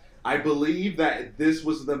 because I believe that this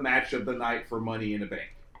was the match of the night for Money in the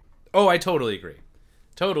Bank. Oh, I totally agree.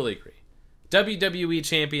 WWE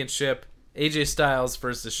Championship AJ Styles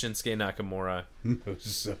versus Shinsuke Nakamura. It was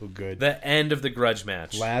so good. The end of the grudge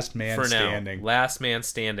match. Last man standing. Now. Last man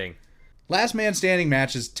standing. Last man standing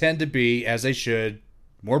matches tend to be, as they should,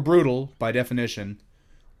 more brutal by definition,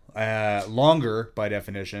 longer by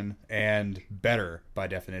definition, and better by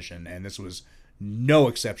definition. And this was no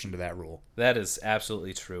exception to that rule. That is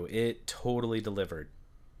absolutely true. It totally delivered.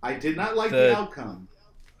 I did not like the outcome.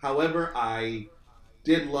 However, I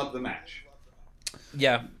did love the match.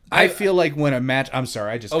 Yeah. I feel like when a match... I'm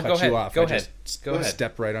sorry, I just cut you off. Go ahead. Go ahead.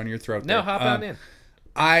 Stepped right on your throat there. No, hop on in.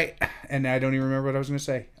 And I don't even remember what I was going to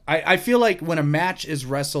say. I feel like when a match is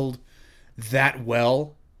wrestled that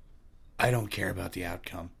well, I don't care about the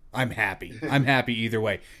outcome. I'm happy. I'm happy either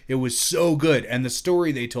way. It was so good, and the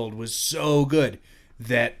story they told was so good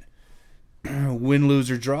that win,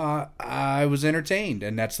 lose, or draw, I was entertained,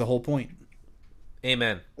 and that's the whole point.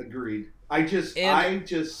 Amen. Agreed. I just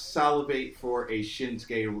salivate for a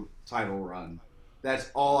Shinsuke title run.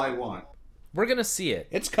 That's all I want. We're gonna see it.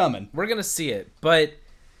 It's coming. We're gonna see it. But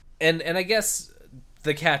and I guess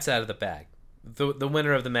the cat's out of the bag. The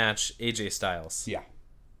winner of the match, AJ Styles. Yeah.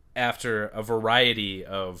 After a variety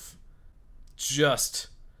of just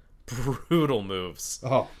brutal moves.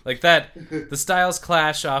 Oh. Like that, the Styles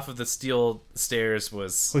clash off of the steel stairs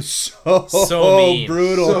was so mean.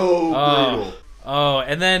 Brutal. So brutal. Oh,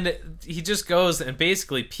 and then he just goes and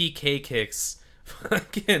basically PK kicks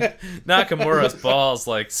fucking Nakamura's balls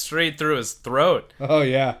like straight through his throat. Oh,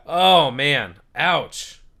 yeah. Oh, man.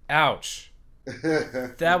 Ouch.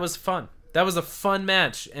 That was fun. That was a fun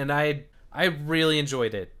match, and I really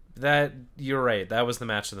enjoyed it. You're right. That was the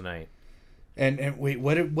match of the night. And wait,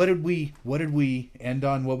 what did we end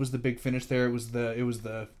on? What was the big finish there? It was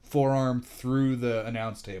the forearm through the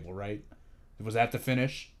announce table, right? Was that the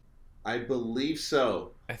finish? I believe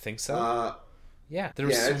so. I think so. Yeah, there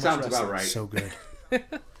was so that much sounds wrestling. about right. So good.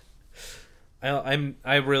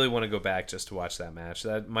 I really want to go back just to watch that match.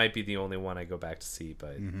 That might be the only one I go back to see,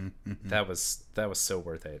 but that was so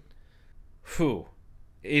worth it. Whew.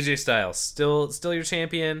 AJ Styles still your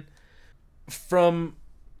champion from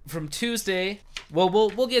Tuesday. Well,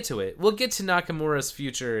 we'll get to it. We'll get to Nakamura's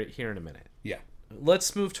future here in a minute. Yeah.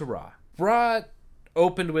 Let's move to Raw. Raw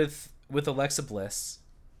opened with Alexa Bliss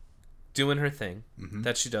doing her thing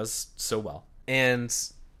that she does so well. And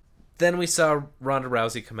then we saw Ronda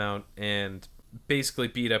Rousey come out and basically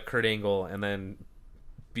beat up Kurt Angle and then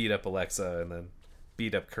beat up Alexa and then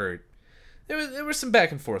beat up Kurt. There was some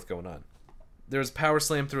back and forth going on. There was a power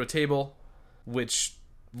slam through a table, which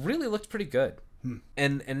really looked pretty good.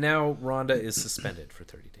 And now Ronda is suspended for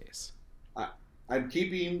 30 days. I'm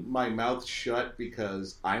keeping my mouth shut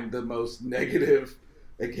because I'm the most negative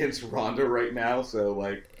against Ronda right now. So,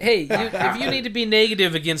 like, hey, if you need to be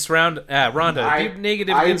negative against Ronda, be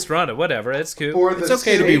negative against Ronda. Whatever, it's cool. It's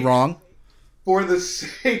okay to be wrong. For the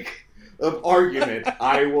sake of argument,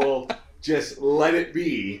 I will just let it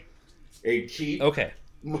be and keep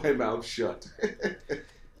my mouth shut.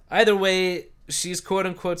 Either way, she's quote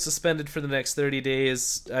unquote suspended for the next 30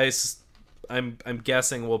 days. I'm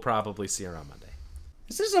guessing we'll probably see her on Monday.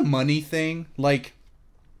 Is this a money thing? Like,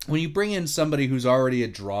 when you bring in somebody who's already a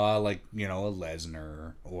draw, like, a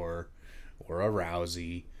Lesnar or a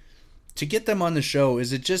Rousey, to get them on the show,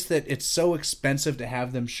 is it just that it's so expensive to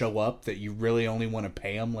have them show up that you really only want to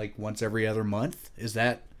pay them like once every other month? Is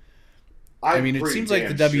that? I mean, it seems like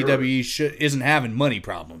the WWE isn't having money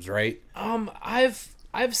problems, right? I've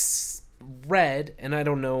read, and I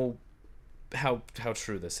don't know how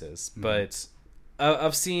true this is, but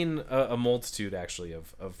I've seen a multitude actually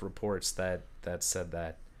of reports that said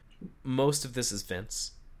that most of this is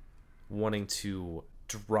Vince wanting to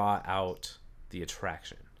draw out the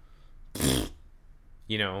attraction.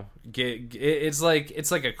 It's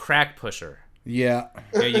like a crack pusher. Yeah.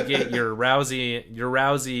 You get your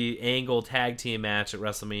Rousey Angle tag team match at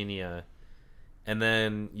WrestleMania, and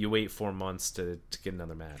then you wait 4 months to get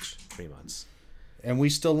another match. 3 months. And we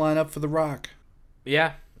still line up for The Rock.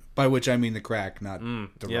 Yeah. By which I mean the crack, not The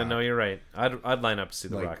Rock. Yeah, no, you're right. I'd line up to see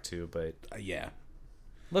The Rock too, but yeah.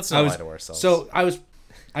 Let's not lie to ourselves. So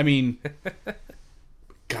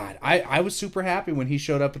God, I was super happy when he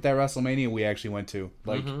showed up at that WrestleMania we actually went to.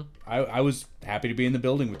 Like, I was happy to be in the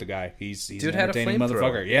building with the guy. He's an entertaining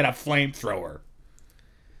motherfucker. He had a flamethrower.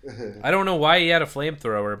 I don't know why he had a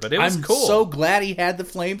flamethrower, but it was cool. I'm so glad he had the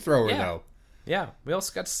flamethrower, though. Yeah, we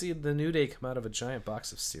also got to see the New Day come out of a giant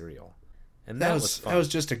box of cereal, and that was fun. That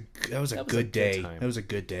was a good day. That was a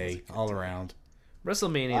good day all around.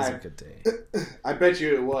 WrestleMania is a good day. I bet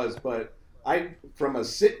you it was, but from a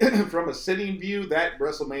sitting view, that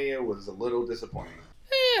WrestleMania was a little disappointing.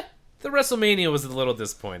 The WrestleMania was a little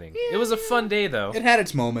disappointing. Yeah, it was a fun day, though. It had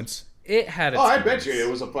its moments. It had its I moments. bet you it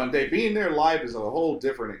was a fun day. Being there live is a whole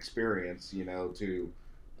different experience, you know, to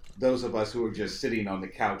those of us who are just sitting on the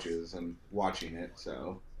couches and watching it.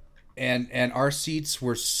 So, And our seats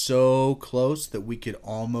were so close that we could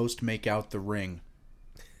almost make out the ring.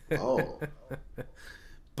 oh,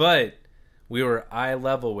 But we were eye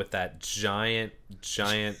level with that giant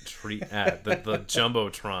tree, the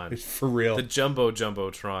jumbotron, For real. the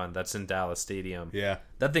jumbotron that's in Dallas Stadium. Yeah.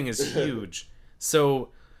 That thing is huge. So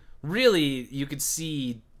really, you could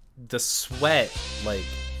see the sweat like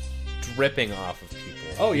dripping off of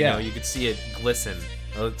people. Oh, yeah. You could see it glisten.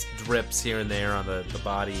 It drips here and there on the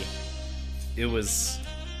body. It was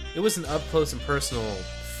an up close and personal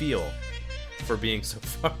feel for being so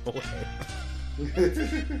far away.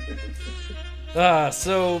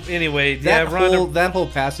 So anyway, That whole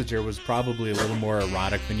passage here was probably a little more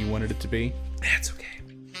erotic than you wanted it to be. That's okay,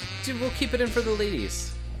 dude. We'll keep it in for the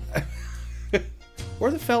ladies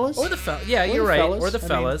Or the fellas. Yeah, you're the right. fellas. Or the I mean,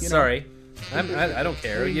 fellas. you know. Sorry, I don't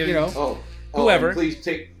care. You know. Whoever. and please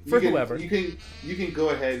take Whoever. You can go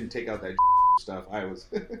ahead and take out that stuff. I was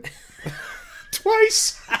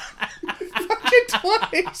Twice. Fucking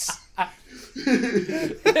twice.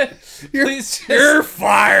 You're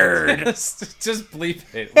fired. Just bleep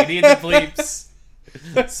it. We need the bleeps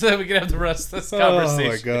so that we can have the rest of this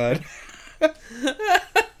conversation. Oh my god.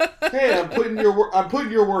 hey, I'm putting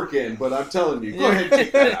your work in, but I'm telling you, go ahead and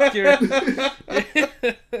take that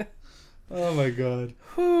out. Oh my god.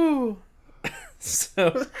 Whew.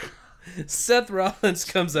 So Seth Rollins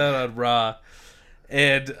comes out on Raw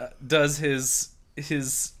and does his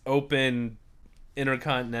open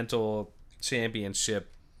Intercontinental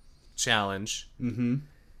Championship challenge. Mm-hmm.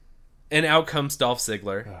 And out comes Dolph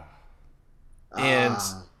Ziggler. And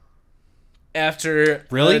after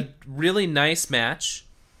a really nice match,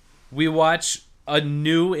 we watch a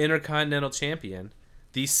new Intercontinental Champion,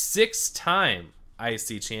 the 6-time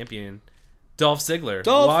IC champion, Dolph Ziggler,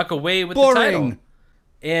 walk away with the title.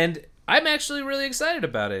 And I'm actually really excited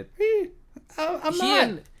about it. He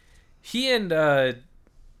and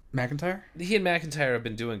McIntyre? He and McIntyre have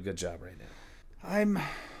been doing a good job right now.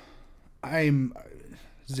 I'm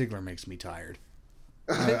Ziggler makes me tired.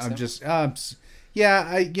 I'm just I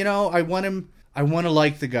want him. I want to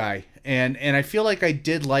like the guy, and I feel like I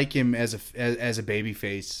did like him as a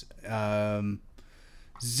babyface.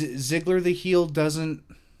 Ziggler the heel doesn't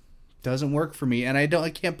work for me, and I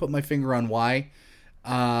can't put my finger on why.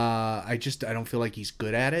 I don't feel like he's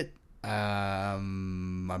good at it.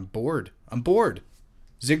 I'm bored.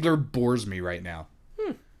 Ziggler bores me right now.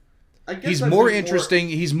 He's more interesting.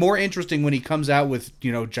 He's more interesting when he comes out with,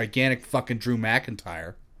 gigantic fucking Drew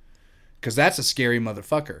McIntyre, because that's a scary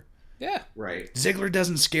motherfucker. Yeah, right. Ziggler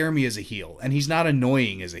doesn't scare me as a heel, and he's not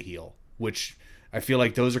annoying as a heel, which I feel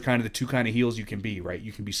like those are kind of the two kind of heels you can be, right?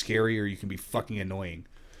 You can be scary or you can be fucking annoying.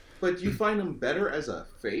 But you find him better as a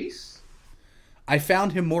face? I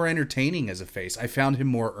found him more entertaining as a face. I found him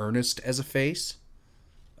more earnest as a face.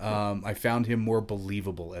 I found him more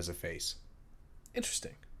believable as a face.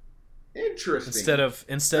 Interesting. Instead of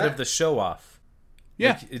the show off.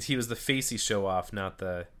 Yeah. Like, he was the facey show off, not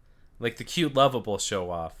the cute lovable show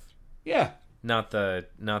off. Yeah. Not the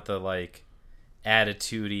like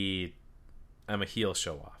attitude-y I'm a heel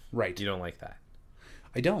show off. Right. You don't like that.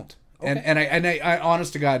 I don't. Okay. And I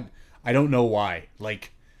honest to God, I don't know why.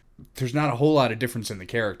 Like, there's not a whole lot of difference in the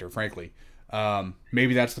character, frankly.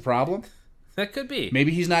 Maybe that's the problem. That could be.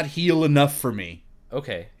 Maybe he's not heel enough for me.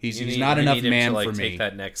 Okay. He's not enough man to, for me. Take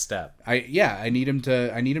that next step. I need him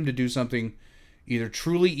to do something either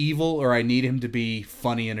truly evil, or I need him to be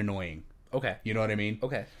funny and annoying. Okay. You know what I mean?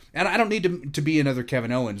 Okay. And I don't need him to be another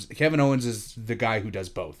Kevin Owens. Kevin Owens is the guy who does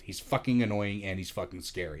both. He's fucking annoying and he's fucking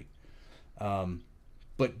scary.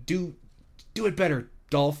 But do it better,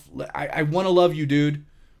 Dolph. I want to love you, dude.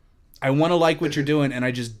 I want to like what you're doing, and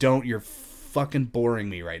I just don't. You're fucking boring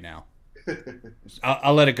me right now.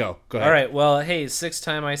 I'll let it go. Go ahead. All right. Well, hey,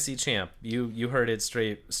 6-time IC champ. You heard it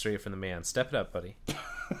straight from the man. Step it up, buddy.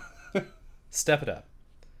 Step it up.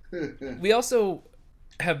 We also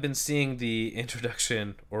have been seeing the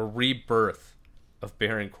introduction or rebirth of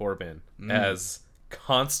Baron Corbin as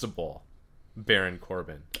Constable Baron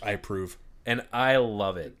Corbin. I approve. And I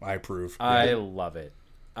love it. I approve. I love it.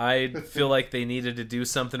 I feel like they needed to do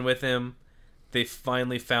something with him. They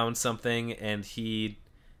finally found something, and he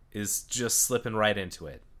is just slipping right into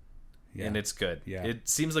it. Yeah. And it's good. Yeah. It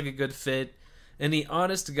seems like a good fit. And he,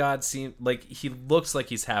 honest to God, he looks like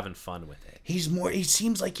he's having fun with it. He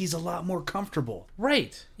seems like he's a lot more comfortable.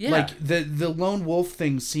 Right. Yeah. Like the lone wolf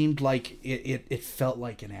thing seemed like it felt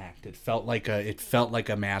like an act. It felt like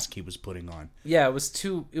a mask he was putting on. Yeah, it was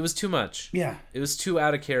too much. Yeah. It was too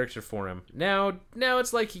out of character for him. Now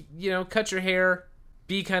it's like, cut your hair,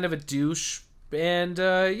 be kind of a douche, and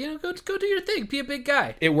go do your thing. Be a big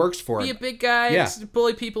guy. It works for him. Be a big guy. Yeah.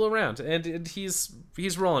 Bully people around, and he's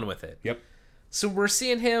rolling with it. Yep. So we're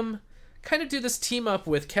seeing him kind of do this team up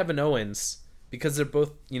with Kevin Owens because they're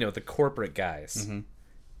both, the corporate guys. Mm-hmm.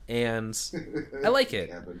 And I like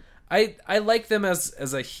it. I like them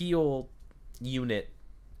as a heel unit,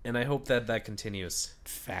 and I hope that continues.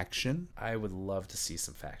 Faction? I would love to see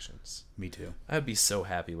some factions. Me too. I'd be so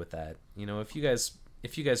happy with that.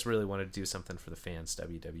 If you guys really wanted to do something for the fans,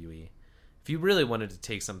 WWE, if you really wanted to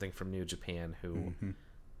take something from New Japan, who mm-hmm.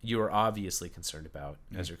 you are obviously concerned about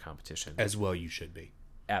as your competition, as well you should be.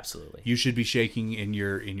 Absolutely. You should be shaking in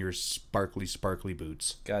your sparkly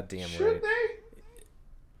boots. Goddamn right. Should they?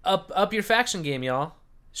 Up your faction game, y'all.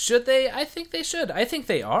 Should they? I think they should. I think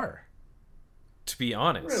they are. To be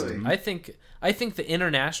honest, really? I think the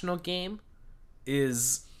international game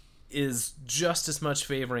is just as much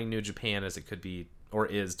favoring New Japan as it could be or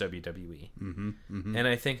is WWE. Mm-hmm, mm-hmm. And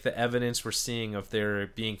I think the evidence we're seeing of their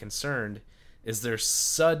being concerned is their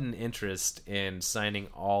sudden interest in signing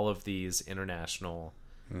all of these international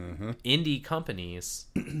mm-hmm. indie companies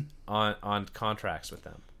on contracts with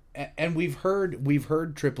them. And we've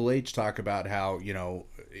heard Triple H talk about how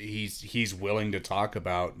he's willing to talk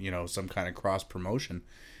about some kind of cross promotion,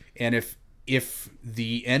 and if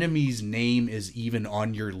the enemy's name is even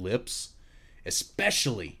on your lips,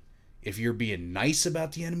 especially if you're being nice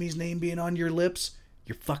about the enemy's name being on your lips,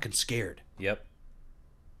 you're fucking scared. Yep.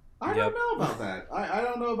 I don't know about that. I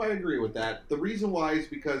don't know if I agree with that. The reason why is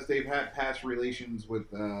because they've had past relations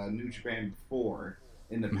with New Japan before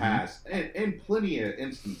in the mm-hmm. past, and plenty of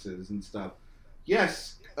instances and stuff.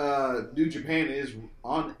 Yes, New Japan is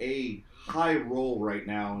on a high roll right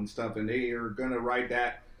now and stuff, and they are going to ride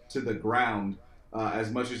that to the ground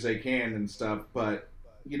as much as they can and stuff, but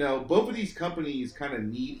both of these companies kind of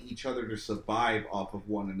need each other to survive off of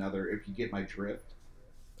one another, if you get my drift.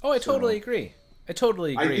 Oh, I totally agree. I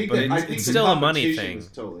think it's the still a money thing.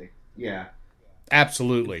 Totally. Yeah.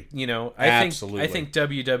 Absolutely. I think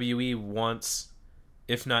WWE wants,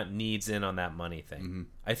 if not needs, in on that money thing. Mm-hmm.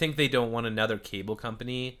 I think they don't want another cable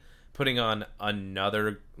company putting on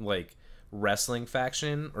another wrestling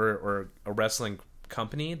faction or a wrestling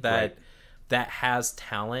company that has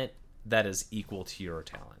talent that is equal to your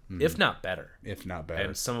talent, mm-hmm. if not better.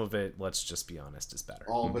 And some of it, let's just be honest, is better.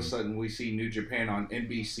 All of a sudden, we see New Japan on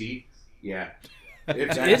NBC. Yeah, if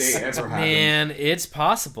that day ever happens. Man, it's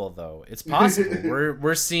possible though. It's possible.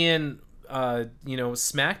 we're seeing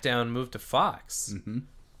Smackdown move to Fox, mm-hmm.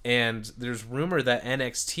 and there's rumor that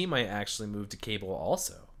NXT might actually move to cable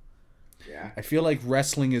also. Yeah, I feel like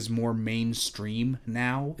wrestling is more mainstream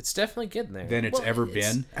now. It's definitely getting there than it's ever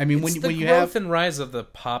been. I mean, when you growth have and rise of the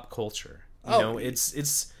pop culture,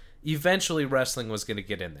 it's eventually wrestling was going to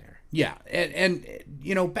get in there. Yeah, and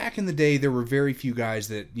back in the day, there were very few guys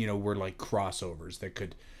that were like crossovers that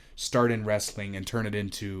could start in wrestling and turn it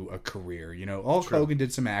into a career. Hulk Hogan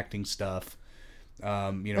did some acting stuff.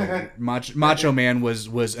 Macho Man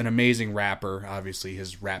was an amazing rapper. Obviously,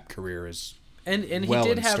 his rap career is and well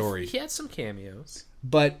he had some cameos.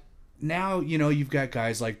 But now you've got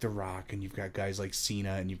guys like The Rock, and you've got guys like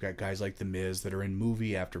Cena, and you've got guys like The Miz that are in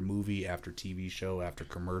movie after TV show after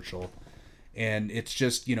commercial. And it's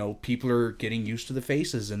just, people are getting used to the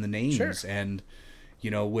faces and the names. Sure. And,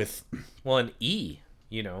 with... Well, and E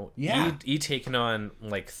taking on,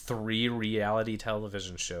 3 reality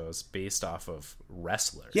television shows based off of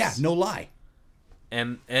wrestlers. Yeah, no lie.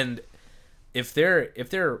 And if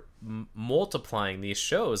they're multiplying these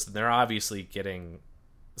shows, then they're obviously getting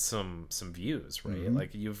some views, right?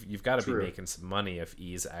 Mm-hmm. You've got to be making some money if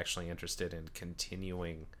E's actually interested in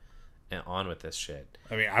continuing on with this shit.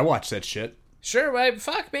 I mean, I watch that shit. Sure,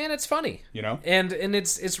 fuck, man, it's funny. And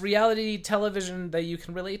it's reality television that you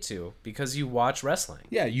can relate to because you watch wrestling.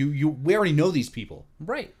 Yeah, we already know these people.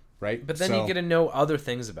 Right. Right? But then you get to know other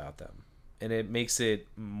things about them. And it makes it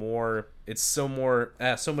more, it's so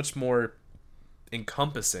much more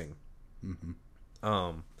encompassing. Mm-hmm.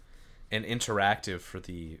 And interactive for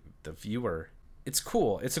the viewer. It's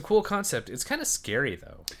cool. It's a cool concept. It's kind of scary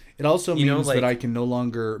though. It also means that I can no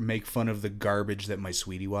longer make fun of the garbage that my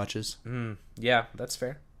sweetie watches. Yeah, that's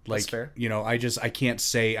fair. That's fair. I can't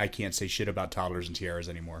say shit about toddlers and tiaras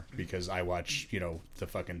anymore because I watch, the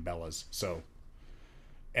fucking Bellas. So,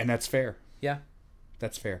 and that's fair. Yeah,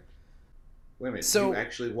 that's fair. Wait a minute. So, you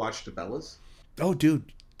actually watched the Bellas? Oh,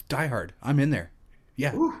 dude, Die Hard. I'm in there.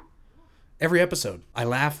 Yeah. Whew. Every episode. I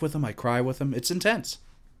laugh with them. I cry with them. It's intense.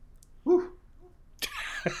 Whew.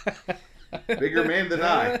 Bigger man than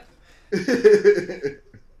I.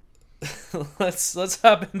 let's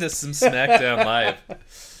hop into some SmackDown Live.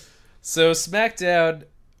 So Smackdown,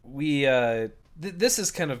 we this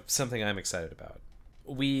is kind of something I'm excited about.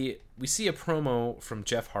 We see a promo from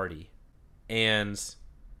Jeff Hardy, and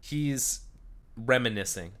he's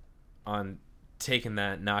reminiscing on taking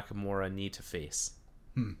that Nakamura knee to face,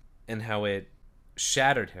 and how it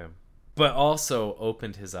shattered him, but also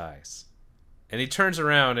opened his eyes. And he turns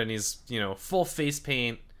around and he's, full face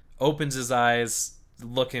paint, opens his eyes,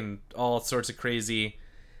 looking all sorts of crazy.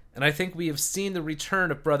 And I think we have seen the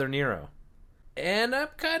return of Brother Nero. And I'm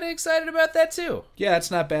kind of excited about that too. Yeah, it's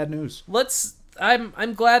not bad news.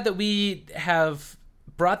 I'm glad that we have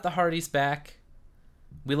brought the Hardys back.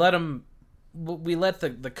 We let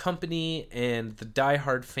the company and the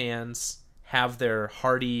diehard fans have their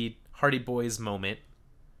Hardy Boys moment.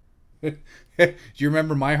 Do you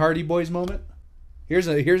remember my Hardy Boys moment? Here's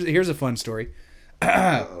a fun story.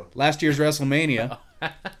 Last year's WrestleMania,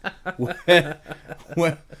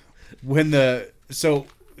 when the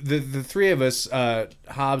three of us,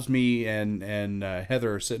 Hobbs, me, and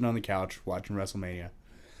Heather, are sitting on the couch watching WrestleMania,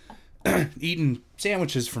 eating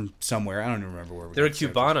sandwiches from somewhere. I don't even remember where we. They were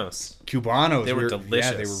Cubanos. Cubanos. They were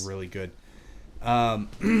delicious. Yeah, they were really good.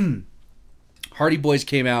 Hardy Boys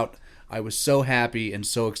came out. I was so happy and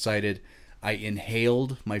so excited. I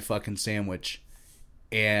inhaled my fucking sandwich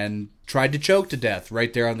and tried to choke to death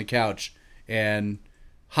right there on the couch. And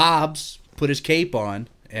Hobbs put his cape on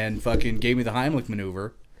and fucking gave me the Heimlich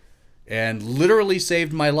maneuver and literally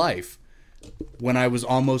saved my life when I was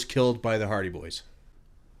almost killed by the Hardy Boys.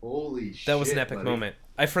 Holy shit. That was an epic buddy. moment.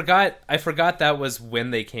 I forgot that was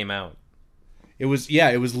when they came out. It was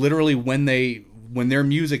literally when their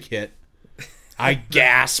music hit. I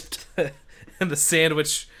gasped. And the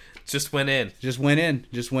sandwich just went in. Just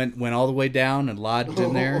went all the way down and lodged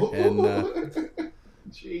in there. And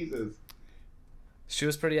Jesus. She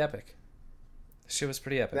was pretty epic. That's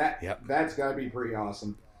got to be pretty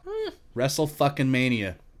awesome. Wrestle fucking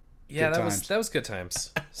Mania. Yeah, Good that was good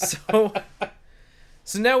times. So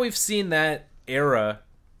now we've seen that era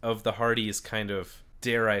of the Hardys kind of,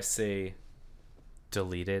 dare I say,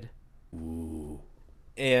 deleted. Ooh.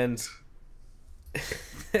 And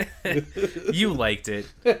you liked it.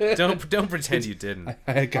 Don't pretend you didn't.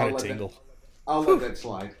 I got a tingle. I'll let that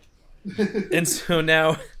slide. And so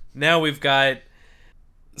now we've got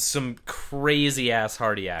some crazy ass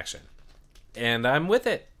Hardy action, and I'm with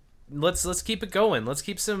it. Let's keep it going. Let's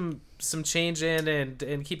keep some change in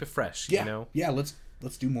and keep it fresh. Yeah, yeah.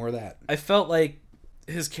 Let's do more of that. I felt like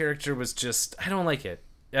his character was just, I don't like it.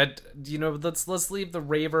 Let's leave the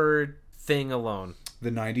raver thing alone.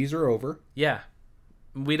 The 90s are over. Yeah.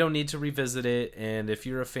 We don't need to revisit it, and if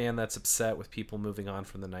you're a fan that's upset with people moving on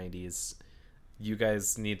from the 90s, you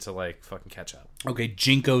guys need to fucking catch up. Okay,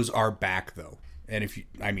 Jinkos are back though. And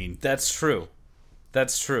That's true.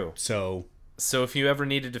 So if you ever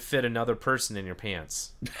needed to fit another person in your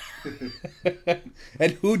pants.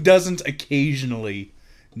 And who doesn't occasionally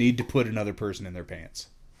need to put another person in their pants?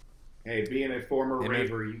 Hey, being a former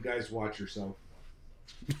raver, you guys watch yourself.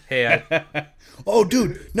 Hey, oh,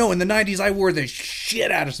 dude, no! In the 90s, I wore the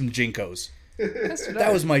shit out of some Jinkos.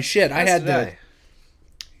 That was my shit. I had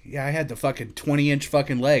the fucking 20-inch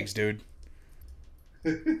fucking legs, dude.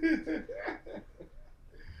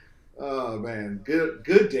 Oh man,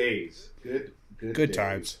 good days. Good Good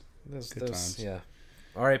times. Good times. Yeah.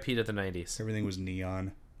 R.I.P. to the 90s. Everything was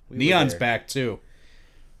neon. We Neon's were there. back too.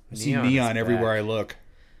 I see Neon is neon everywhere back. I look.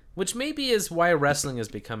 Which maybe is why wrestling is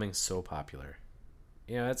becoming so popular.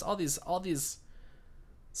 It's all these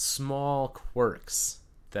small quirks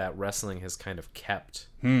that wrestling has kind of kept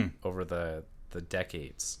over the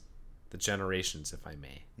decades, the generations, if I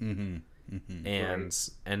may. Mm-hmm. Mm-hmm.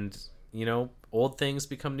 And old things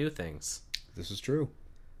become new things. This is true.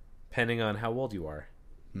 Depending on how old you are.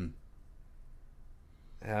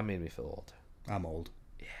 That made me feel old. I'm old.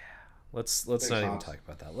 Yeah. Let's not even talk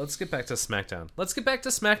about that. Let's get back to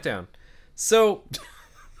SmackDown. So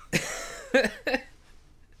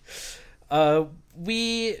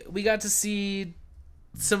we got to see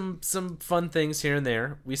some fun things here and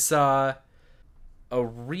there. We saw a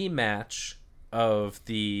rematch of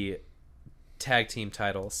the tag team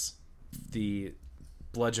titles, the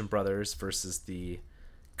Bludgeon Brothers versus the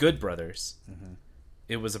Good Brothers. Mm-hmm.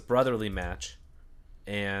 It was a brotherly match,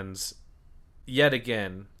 and yet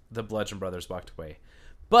again the Bludgeon Brothers walked away.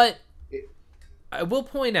 But I will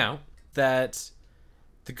point out that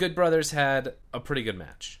The Good Brothers had a pretty good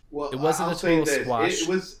match. Well, it wasn't I'll a total say this. squash. It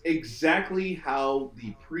was exactly how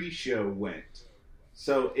the pre-show went.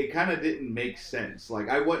 So it kind of didn't make sense. Like,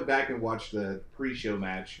 I went back and watched the pre-show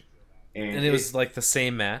match. And it was like the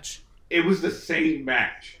same match? It was the same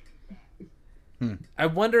match. I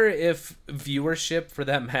wonder if viewership for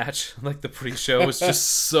that match, like the pre-show, was just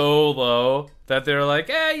so low that they're like,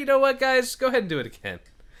 you know what, guys? Go ahead and do it again.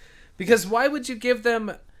 Because why would you give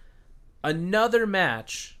them another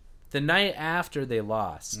match the night after they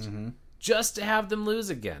lost just to have them lose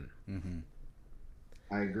again?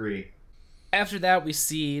 I agree. After that, we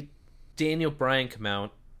see Daniel Bryan come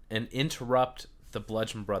out and interrupt the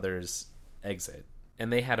Bludgeon Brothers' exit.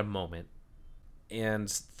 And they had a moment. And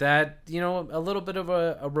that, a little bit of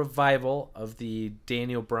a revival of the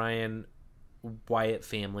Daniel Bryan Wyatt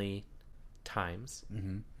family times.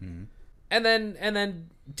 And then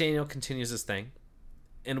Daniel continues his thing.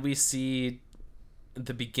 And we see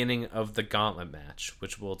the beginning of the gauntlet match,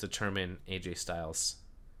 which will determine AJ Styles'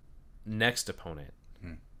 next opponent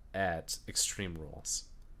at Extreme Rules.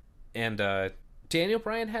 And Daniel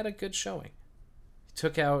Bryan had a good showing. He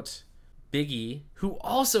took out Big E, who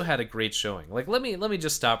also had a great showing. Like, let me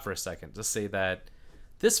just stop for a second to say that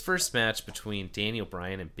this first match between Daniel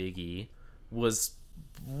Bryan and Big E was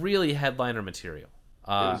really headliner material.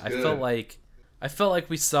 I felt like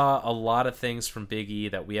we saw a lot of things from Big E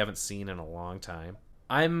that we haven't seen in a long time.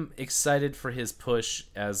 I'm excited for his push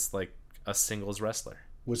as like a singles wrestler.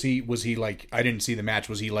 Was he like, I didn't see the match,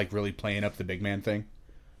 was he like really playing up the big man thing?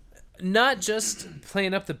 Not just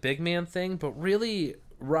playing up the big man thing, but really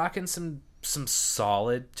rocking some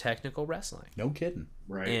solid technical wrestling. No kidding.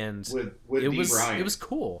 Right. And with it Bryan. was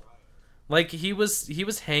cool. Like he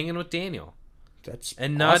was hanging with Daniel. That's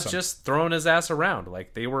and not awesome. Just throwing his ass around.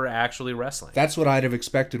 Like they were actually wrestling. That's what I'd have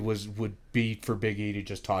expected would be for Big E to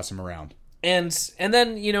just toss him around. And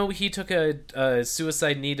then, he took a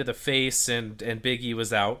suicide knee to the face and Big E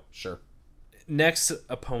was out. Sure. Next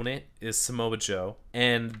opponent is Samoa Joe,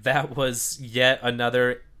 and that was yet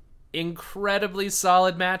another incredibly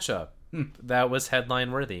solid matchup that was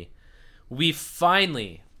headline worthy. We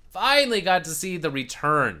finally got to see the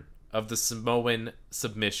return of the Samoan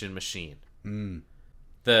submission machine.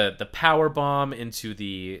 The power bomb into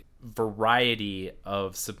the variety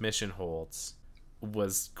of submission holds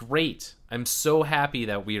was great. I'm so happy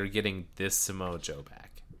that we are getting this Samoa Joe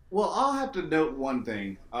back. Well, I'll have to note one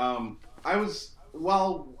thing.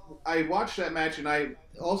 While I watched that match, and I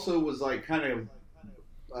also was like kind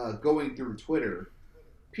of going through Twitter,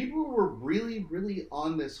 people were really, really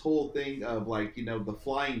on this whole thing of like, the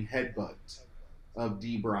flying headbutt of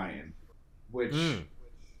D. Bryan, which,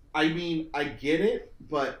 I mean, I get it,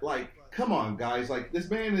 but like, come on, guys, like this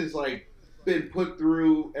man is like been put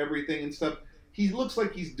through everything and stuff. He looks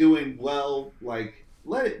like he's doing well. Like,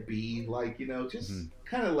 let it be. Like, just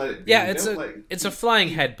kind of let it be. Yeah, it's a flying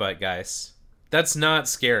headbutt, guys. That's not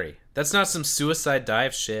scary. That's not some suicide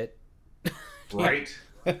dive shit. Right?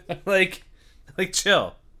 like,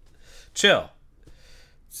 chill.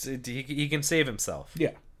 He can save himself.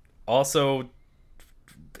 Yeah. Also,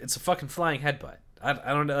 it's a fucking flying headbutt.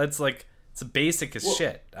 I don't know. It's like, it's basic as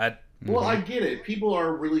shit. I get it. People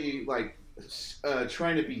are really, like,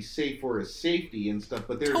 trying to be safe for his safety and stuff,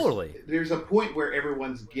 but there's a point where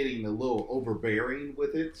everyone's getting a little overbearing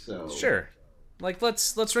with it. So sure, like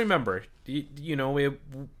let's remember,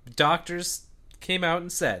 doctors came out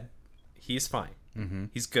and said he's fine,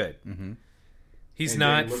 he's good, he's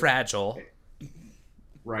not fragile,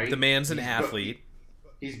 right? The man's an athlete.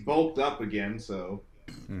 He's bulked up again, so.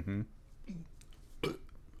 Oh my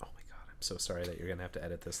god, I'm so sorry that you're gonna have to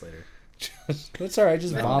edit this later. That's all right.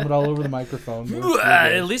 Just vomit all over the microphone.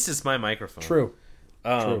 At least it's my microphone. True.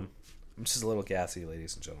 I'm just a little gassy,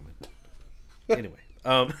 ladies and gentlemen. Anyway,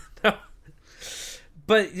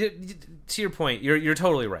 but to your point, you're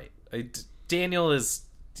totally right. Daniel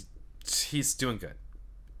he's doing good.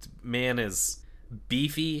 Man is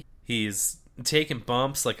beefy. He's taking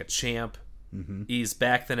bumps like a champ. He's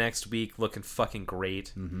back the next week looking fucking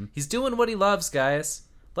great. He's doing what he loves, guys.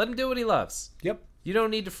 Let him do what he loves. Yep. You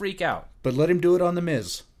don't need to freak out. But let him do it on The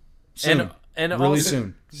Miz. Soon. And really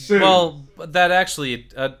also, soon. Well, that actually,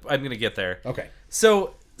 I'm going to get there. Okay.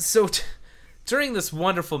 So during this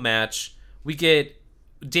wonderful match, we get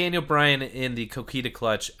Daniel Bryan in the Coquita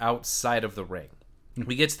Clutch outside of the ring.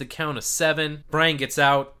 We get to the count of 7. Bryan gets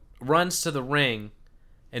out, runs to the ring,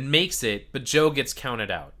 and makes it, but Joe gets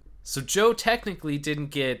counted out. So Joe technically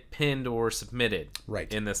didn't get pinned or submitted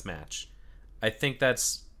in this match. I think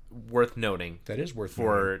that's worth noting. That is worth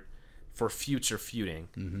noting. For future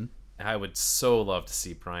feuding. I would so love to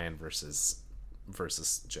see Bryan versus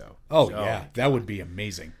versus Joe. Oh yeah, that would be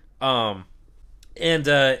amazing. And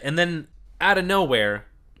then out of nowhere,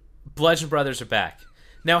 Bludgeon Brothers are back.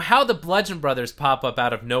 Now, how the Bludgeon Brothers pop up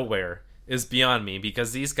out of nowhere is beyond me,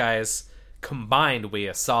 because these guys combined weigh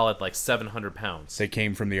a solid like 700 pounds. They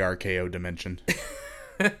came from the RKO dimension.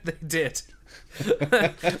 They did.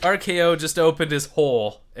 RKO just opened his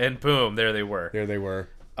hole, and boom, there they were. There they were.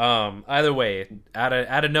 Either way, out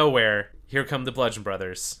of nowhere, here come the Bludgeon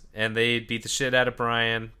Brothers, and they beat the shit out of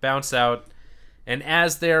Brian, bounce out, and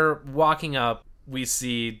as they're walking up, we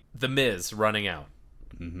see The Miz running out.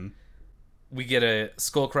 Mm-hmm. We get a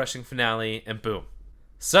skull-crushing finale, and boom.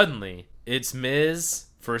 Suddenly, it's Miz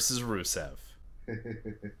versus Rusev.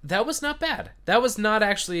 That was not bad. That was not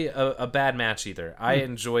actually a bad match either. I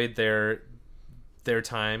enjoyed their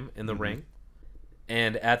time in the ring.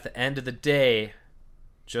 And at the end of the day,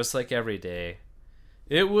 just like every day,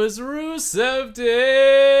 it was Rusev Day.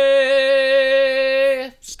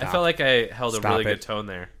 Stop. I felt like I held a really it. good tone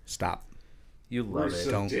there. Stop. You love Rusev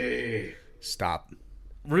it. Don't. Day. Stop.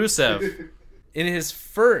 Rusev, in his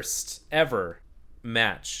first ever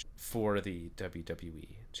match for the WWE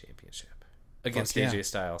Championship against Fuck yeah. AJ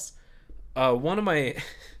Styles. One of my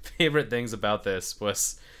favorite things about this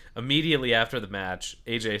was immediately after the match,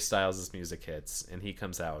 AJ Styles' music hits and he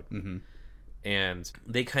comes out, and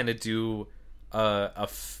they kind of do a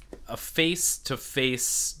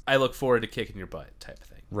face-to-face, I look forward to kicking your butt type of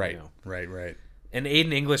thing. Right. You know? Right. And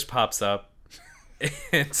Aiden English pops up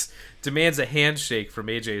and demands a handshake from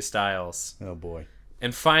AJ Styles. Oh boy.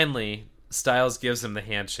 And finally, Styles gives him the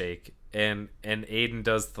handshake, and Aiden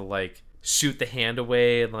does the like shoot the hand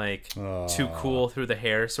away and like too cool through the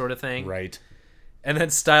hair sort of thing. Right. And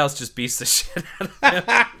then Styles just beats the shit out of him.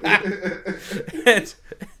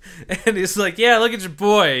 and he's like, yeah, look at your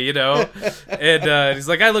boy, you know? And he's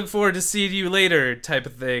like, I look forward to seeing you later type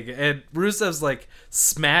of thing. And Rusev's like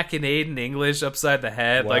smacking Aiden English upside the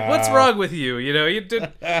head. Wow. Like, what's wrong with you? You know, you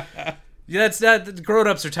did. That's not, the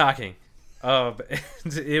grown-ups are talking. And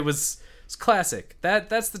it was classic.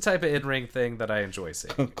 That's the type of in-ring thing that I enjoy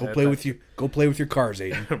seeing. Go play with your cars,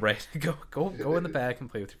 Aiden. Right. Go in the back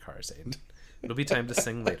and play with your cars, Aiden. It'll be time to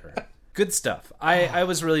sing later. Good stuff. I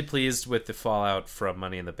was really pleased with the fallout from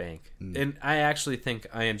Money in the Bank. And I actually think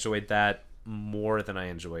I enjoyed that more than I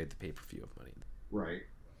enjoyed the pay-per-view of Money in the Bank. Right.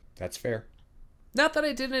 That's fair. Not that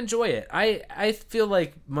I didn't enjoy it. I feel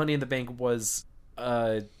like Money in the Bank was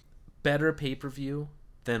a better pay-per-view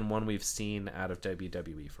than one we've seen out of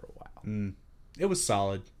WWE for a while. It was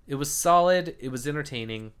solid. It was solid. It was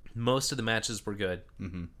entertaining. Most of the matches were good.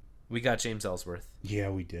 Mm-hmm. We got James Ellsworth.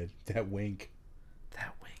 Yeah, we did. That wink.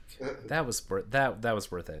 That was worth that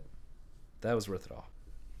was worth it. That was worth it all.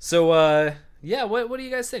 So yeah, what do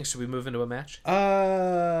you guys think? Should we move into a match?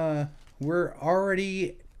 We're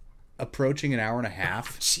already approaching an hour and a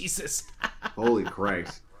half. Jesus. Holy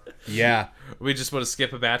Christ. Yeah. We just want to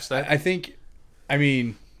skip a match then? I think, I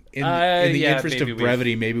mean, in the interest of maybe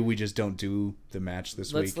brevity, maybe we just don't do the match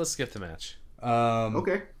this week. Let's skip the match.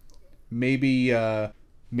 Okay. Maybe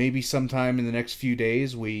sometime in the next few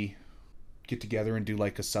days we get together and do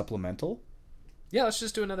like a supplemental. Yeah, let's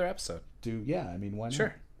just do another episode. I mean, why not?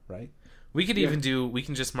 Sure. Right? We could even we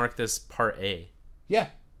can just mark this part A. Yeah.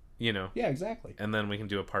 You know. Yeah, exactly. And then we can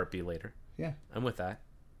do a part B later. Yeah. I'm with that.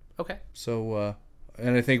 Okay. So,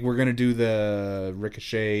 and I think we're going to do the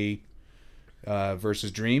Ricochet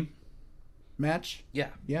versus Dream match. Yeah.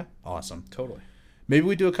 Yeah. Awesome. Totally. Maybe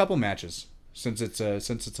we do a couple matches since it's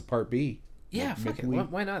a part B. Yeah, fuck it.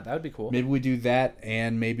 Why not? That would be cool. Maybe we do that,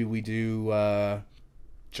 and maybe we do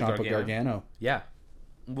Ciampa Gargano. Yeah.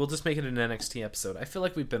 We'll just make it an NXT episode. I feel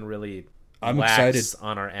like we've been really I'm lax excited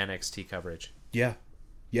on our NXT coverage. Yeah.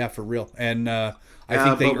 Yeah, for real. And I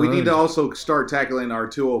think but we need to also start tackling our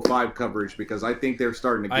 205 coverage because I think they're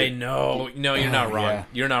starting to get... I know. No, you're not wrong. Yeah.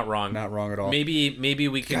 You're not wrong. Not wrong at all. Maybe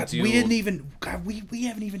we can do... We didn't even... God, we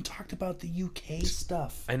haven't even talked about the UK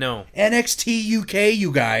stuff. I know. NXT UK,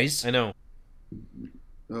 you guys. I know.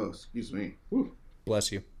 Oh, excuse me. Whew. Bless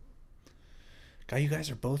you. God, you guys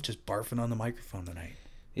are both just barfing on the microphone tonight.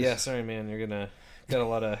 Yeah, sorry, man. You're gonna got a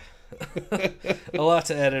lot of a lot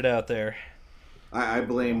to edit out there. I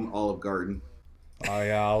blame Olive Garden. Oh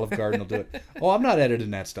yeah, Olive Garden will do it. Oh, I'm not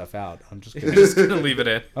editing that stuff out. I'm just gonna, Just gonna leave it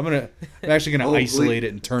in. I'm actually gonna isolate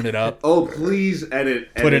it and turn it up. Oh, please edit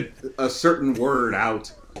a certain word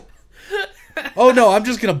out. Oh no, I'm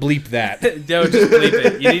just gonna bleep that. No, just bleep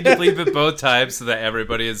it. You need to bleep it both times so that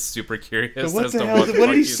everybody is super curious What as the to hell? what What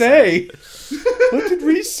did he say? What did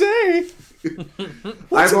we say?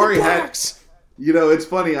 I've already had... You know, it's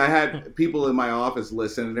funny. I had people in my office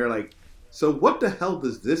listen, and they're like, so what the hell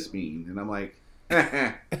does this mean? And I'm like,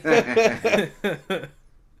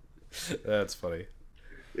 That's funny.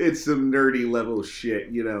 It's some nerdy level shit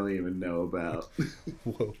you don't even know about.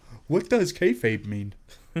 Whoa. What does kayfabe mean?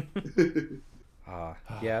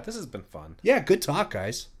 Yeah, this has been fun. Yeah, good talk,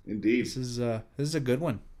 guys. Indeed. This is a good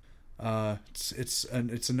one.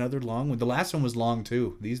 It's another long one. The last one was long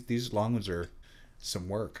too. These long ones are some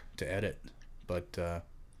work to edit, but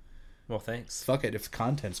well, thanks. fuck it. If the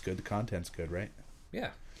content's good, the content's good, right?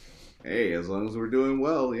 Yeah. Hey, as long as we're doing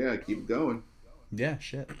well, yeah, keep it going. Yeah,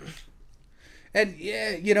 shit. And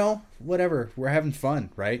yeah, whatever. We're having fun,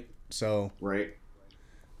 right? So Right.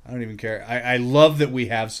 I don't even care. I love that we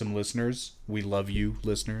have some listeners. We love you,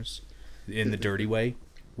 listeners, in the dirty way.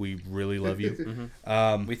 We really love you.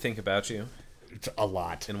 We think about you It's a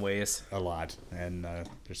lot. in ways. A lot. And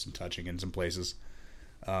there's some touching in some places.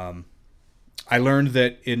 I learned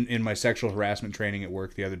that in my sexual harassment training at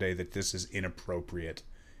work the other day that this is inappropriate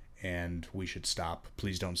and we should stop.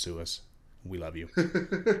 Please don't sue us. We love you.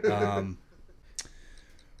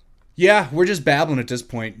 Yeah, we're just babbling at this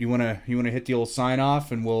point. You wanna hit the old sign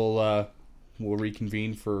off and we'll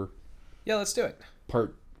reconvene for Yeah, let's do it.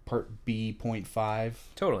 part B.5.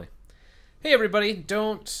 Totally. Hey, everybody,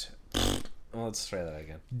 don't... Well, let's try that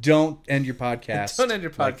again. Don't end your podcast. Don't end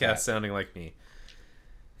your like podcast that. sounding like me.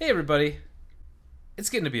 Hey, everybody. It's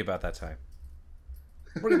getting to be about that time.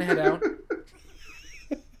 We're going to head out.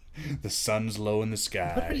 The sun's low in the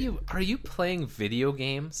sky. What are you playing video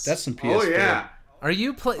games? That's some PS4. Oh, yeah. Are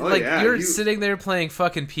you playing... yeah, you're sitting there playing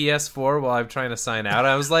fucking PS4 while I'm trying to sign out.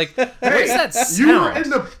 I was like, what Hey, does that sound?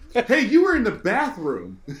 you were in the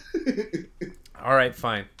bathroom. All right,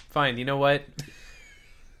 fine. Fine, you know what?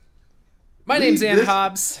 My name's Ann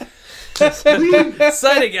Hobbs.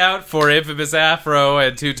 Signing out for Infamous Afro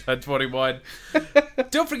and 2ton21.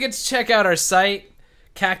 Don't forget to check out our site,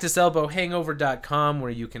 cactuselbowhangover.com,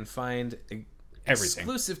 where you can find Everything.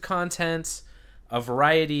 exclusive content, a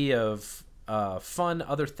variety of fun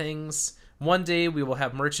other things. One day we will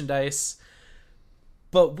have merchandise,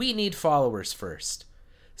 but we need followers first.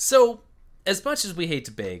 So, as much as we hate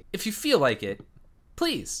to beg, if you feel like it,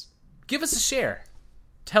 please give us a share.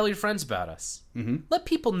 Tell your friends about us. Mm-hmm. Let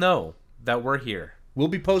people know that we're here. We'll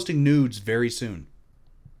be posting nudes very soon.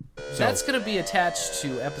 That's going to be attached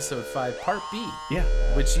to episode 5, part B. Yeah.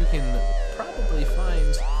 Which you can probably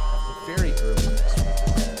find very early next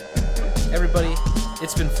week. Everybody,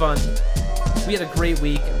 it's been fun. We had a great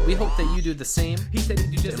week. We hope that you do the same. He said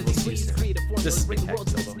he'd do just as he pleased, create a form This to bring is the world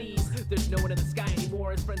to Cactus its knees. There's no one in the sky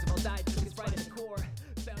anymore, his friends have all died.